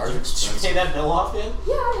 dude. Tires Did you expensive. pay that bill off yet?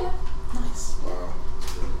 Yeah. Nice. Wow.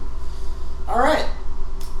 Alright.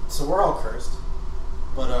 So we're all cursed.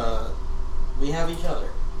 But, we have each other.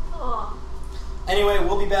 Aw. Anyway,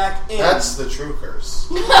 we'll be back in... That's the true curse.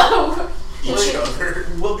 Each other.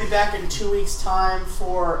 We'll be back in 2 weeks' time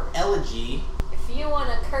for Elegy. If you want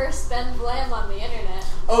to curse Ben Blam on the internet,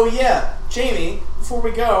 Oh yeah, Jamie, before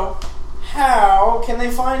we go, how can they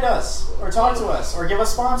find us? Or talk to us? Or give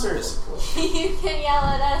us sponsors? you can yell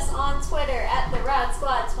at us on Twitter at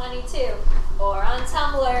TheRodSquad22 or on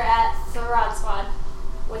Tumblr at TheRodSquad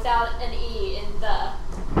without an E in the.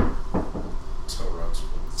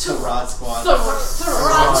 To Rod Squad. Rod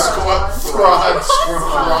Squad. Fraud. Rod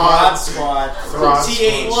Squad. Rod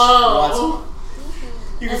TH. Whoa. Rod Squad.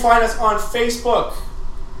 You can find us on Facebook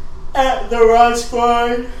at The Rod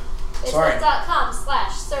Squad. It's Sorry.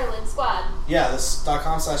 .com/Sterling Squad. Yeah, this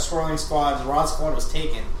 .com/Swirling Squad. The Rod Squad was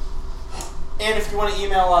taken. And if you want to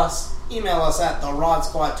email us at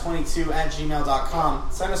therodsquad22@gmail.com.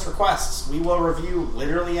 Send us requests. We will review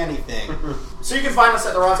literally anything. So you can find us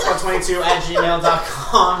at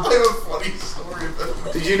therodsquad22@gmail.com. I have a funny story about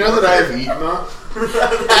that. Did you know that I have Eatma?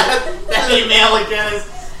 that email again is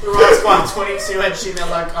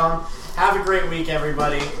therodsquad22@gmail.com. Have a great week,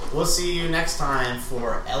 everybody. We'll see you next time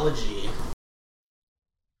for Elegy.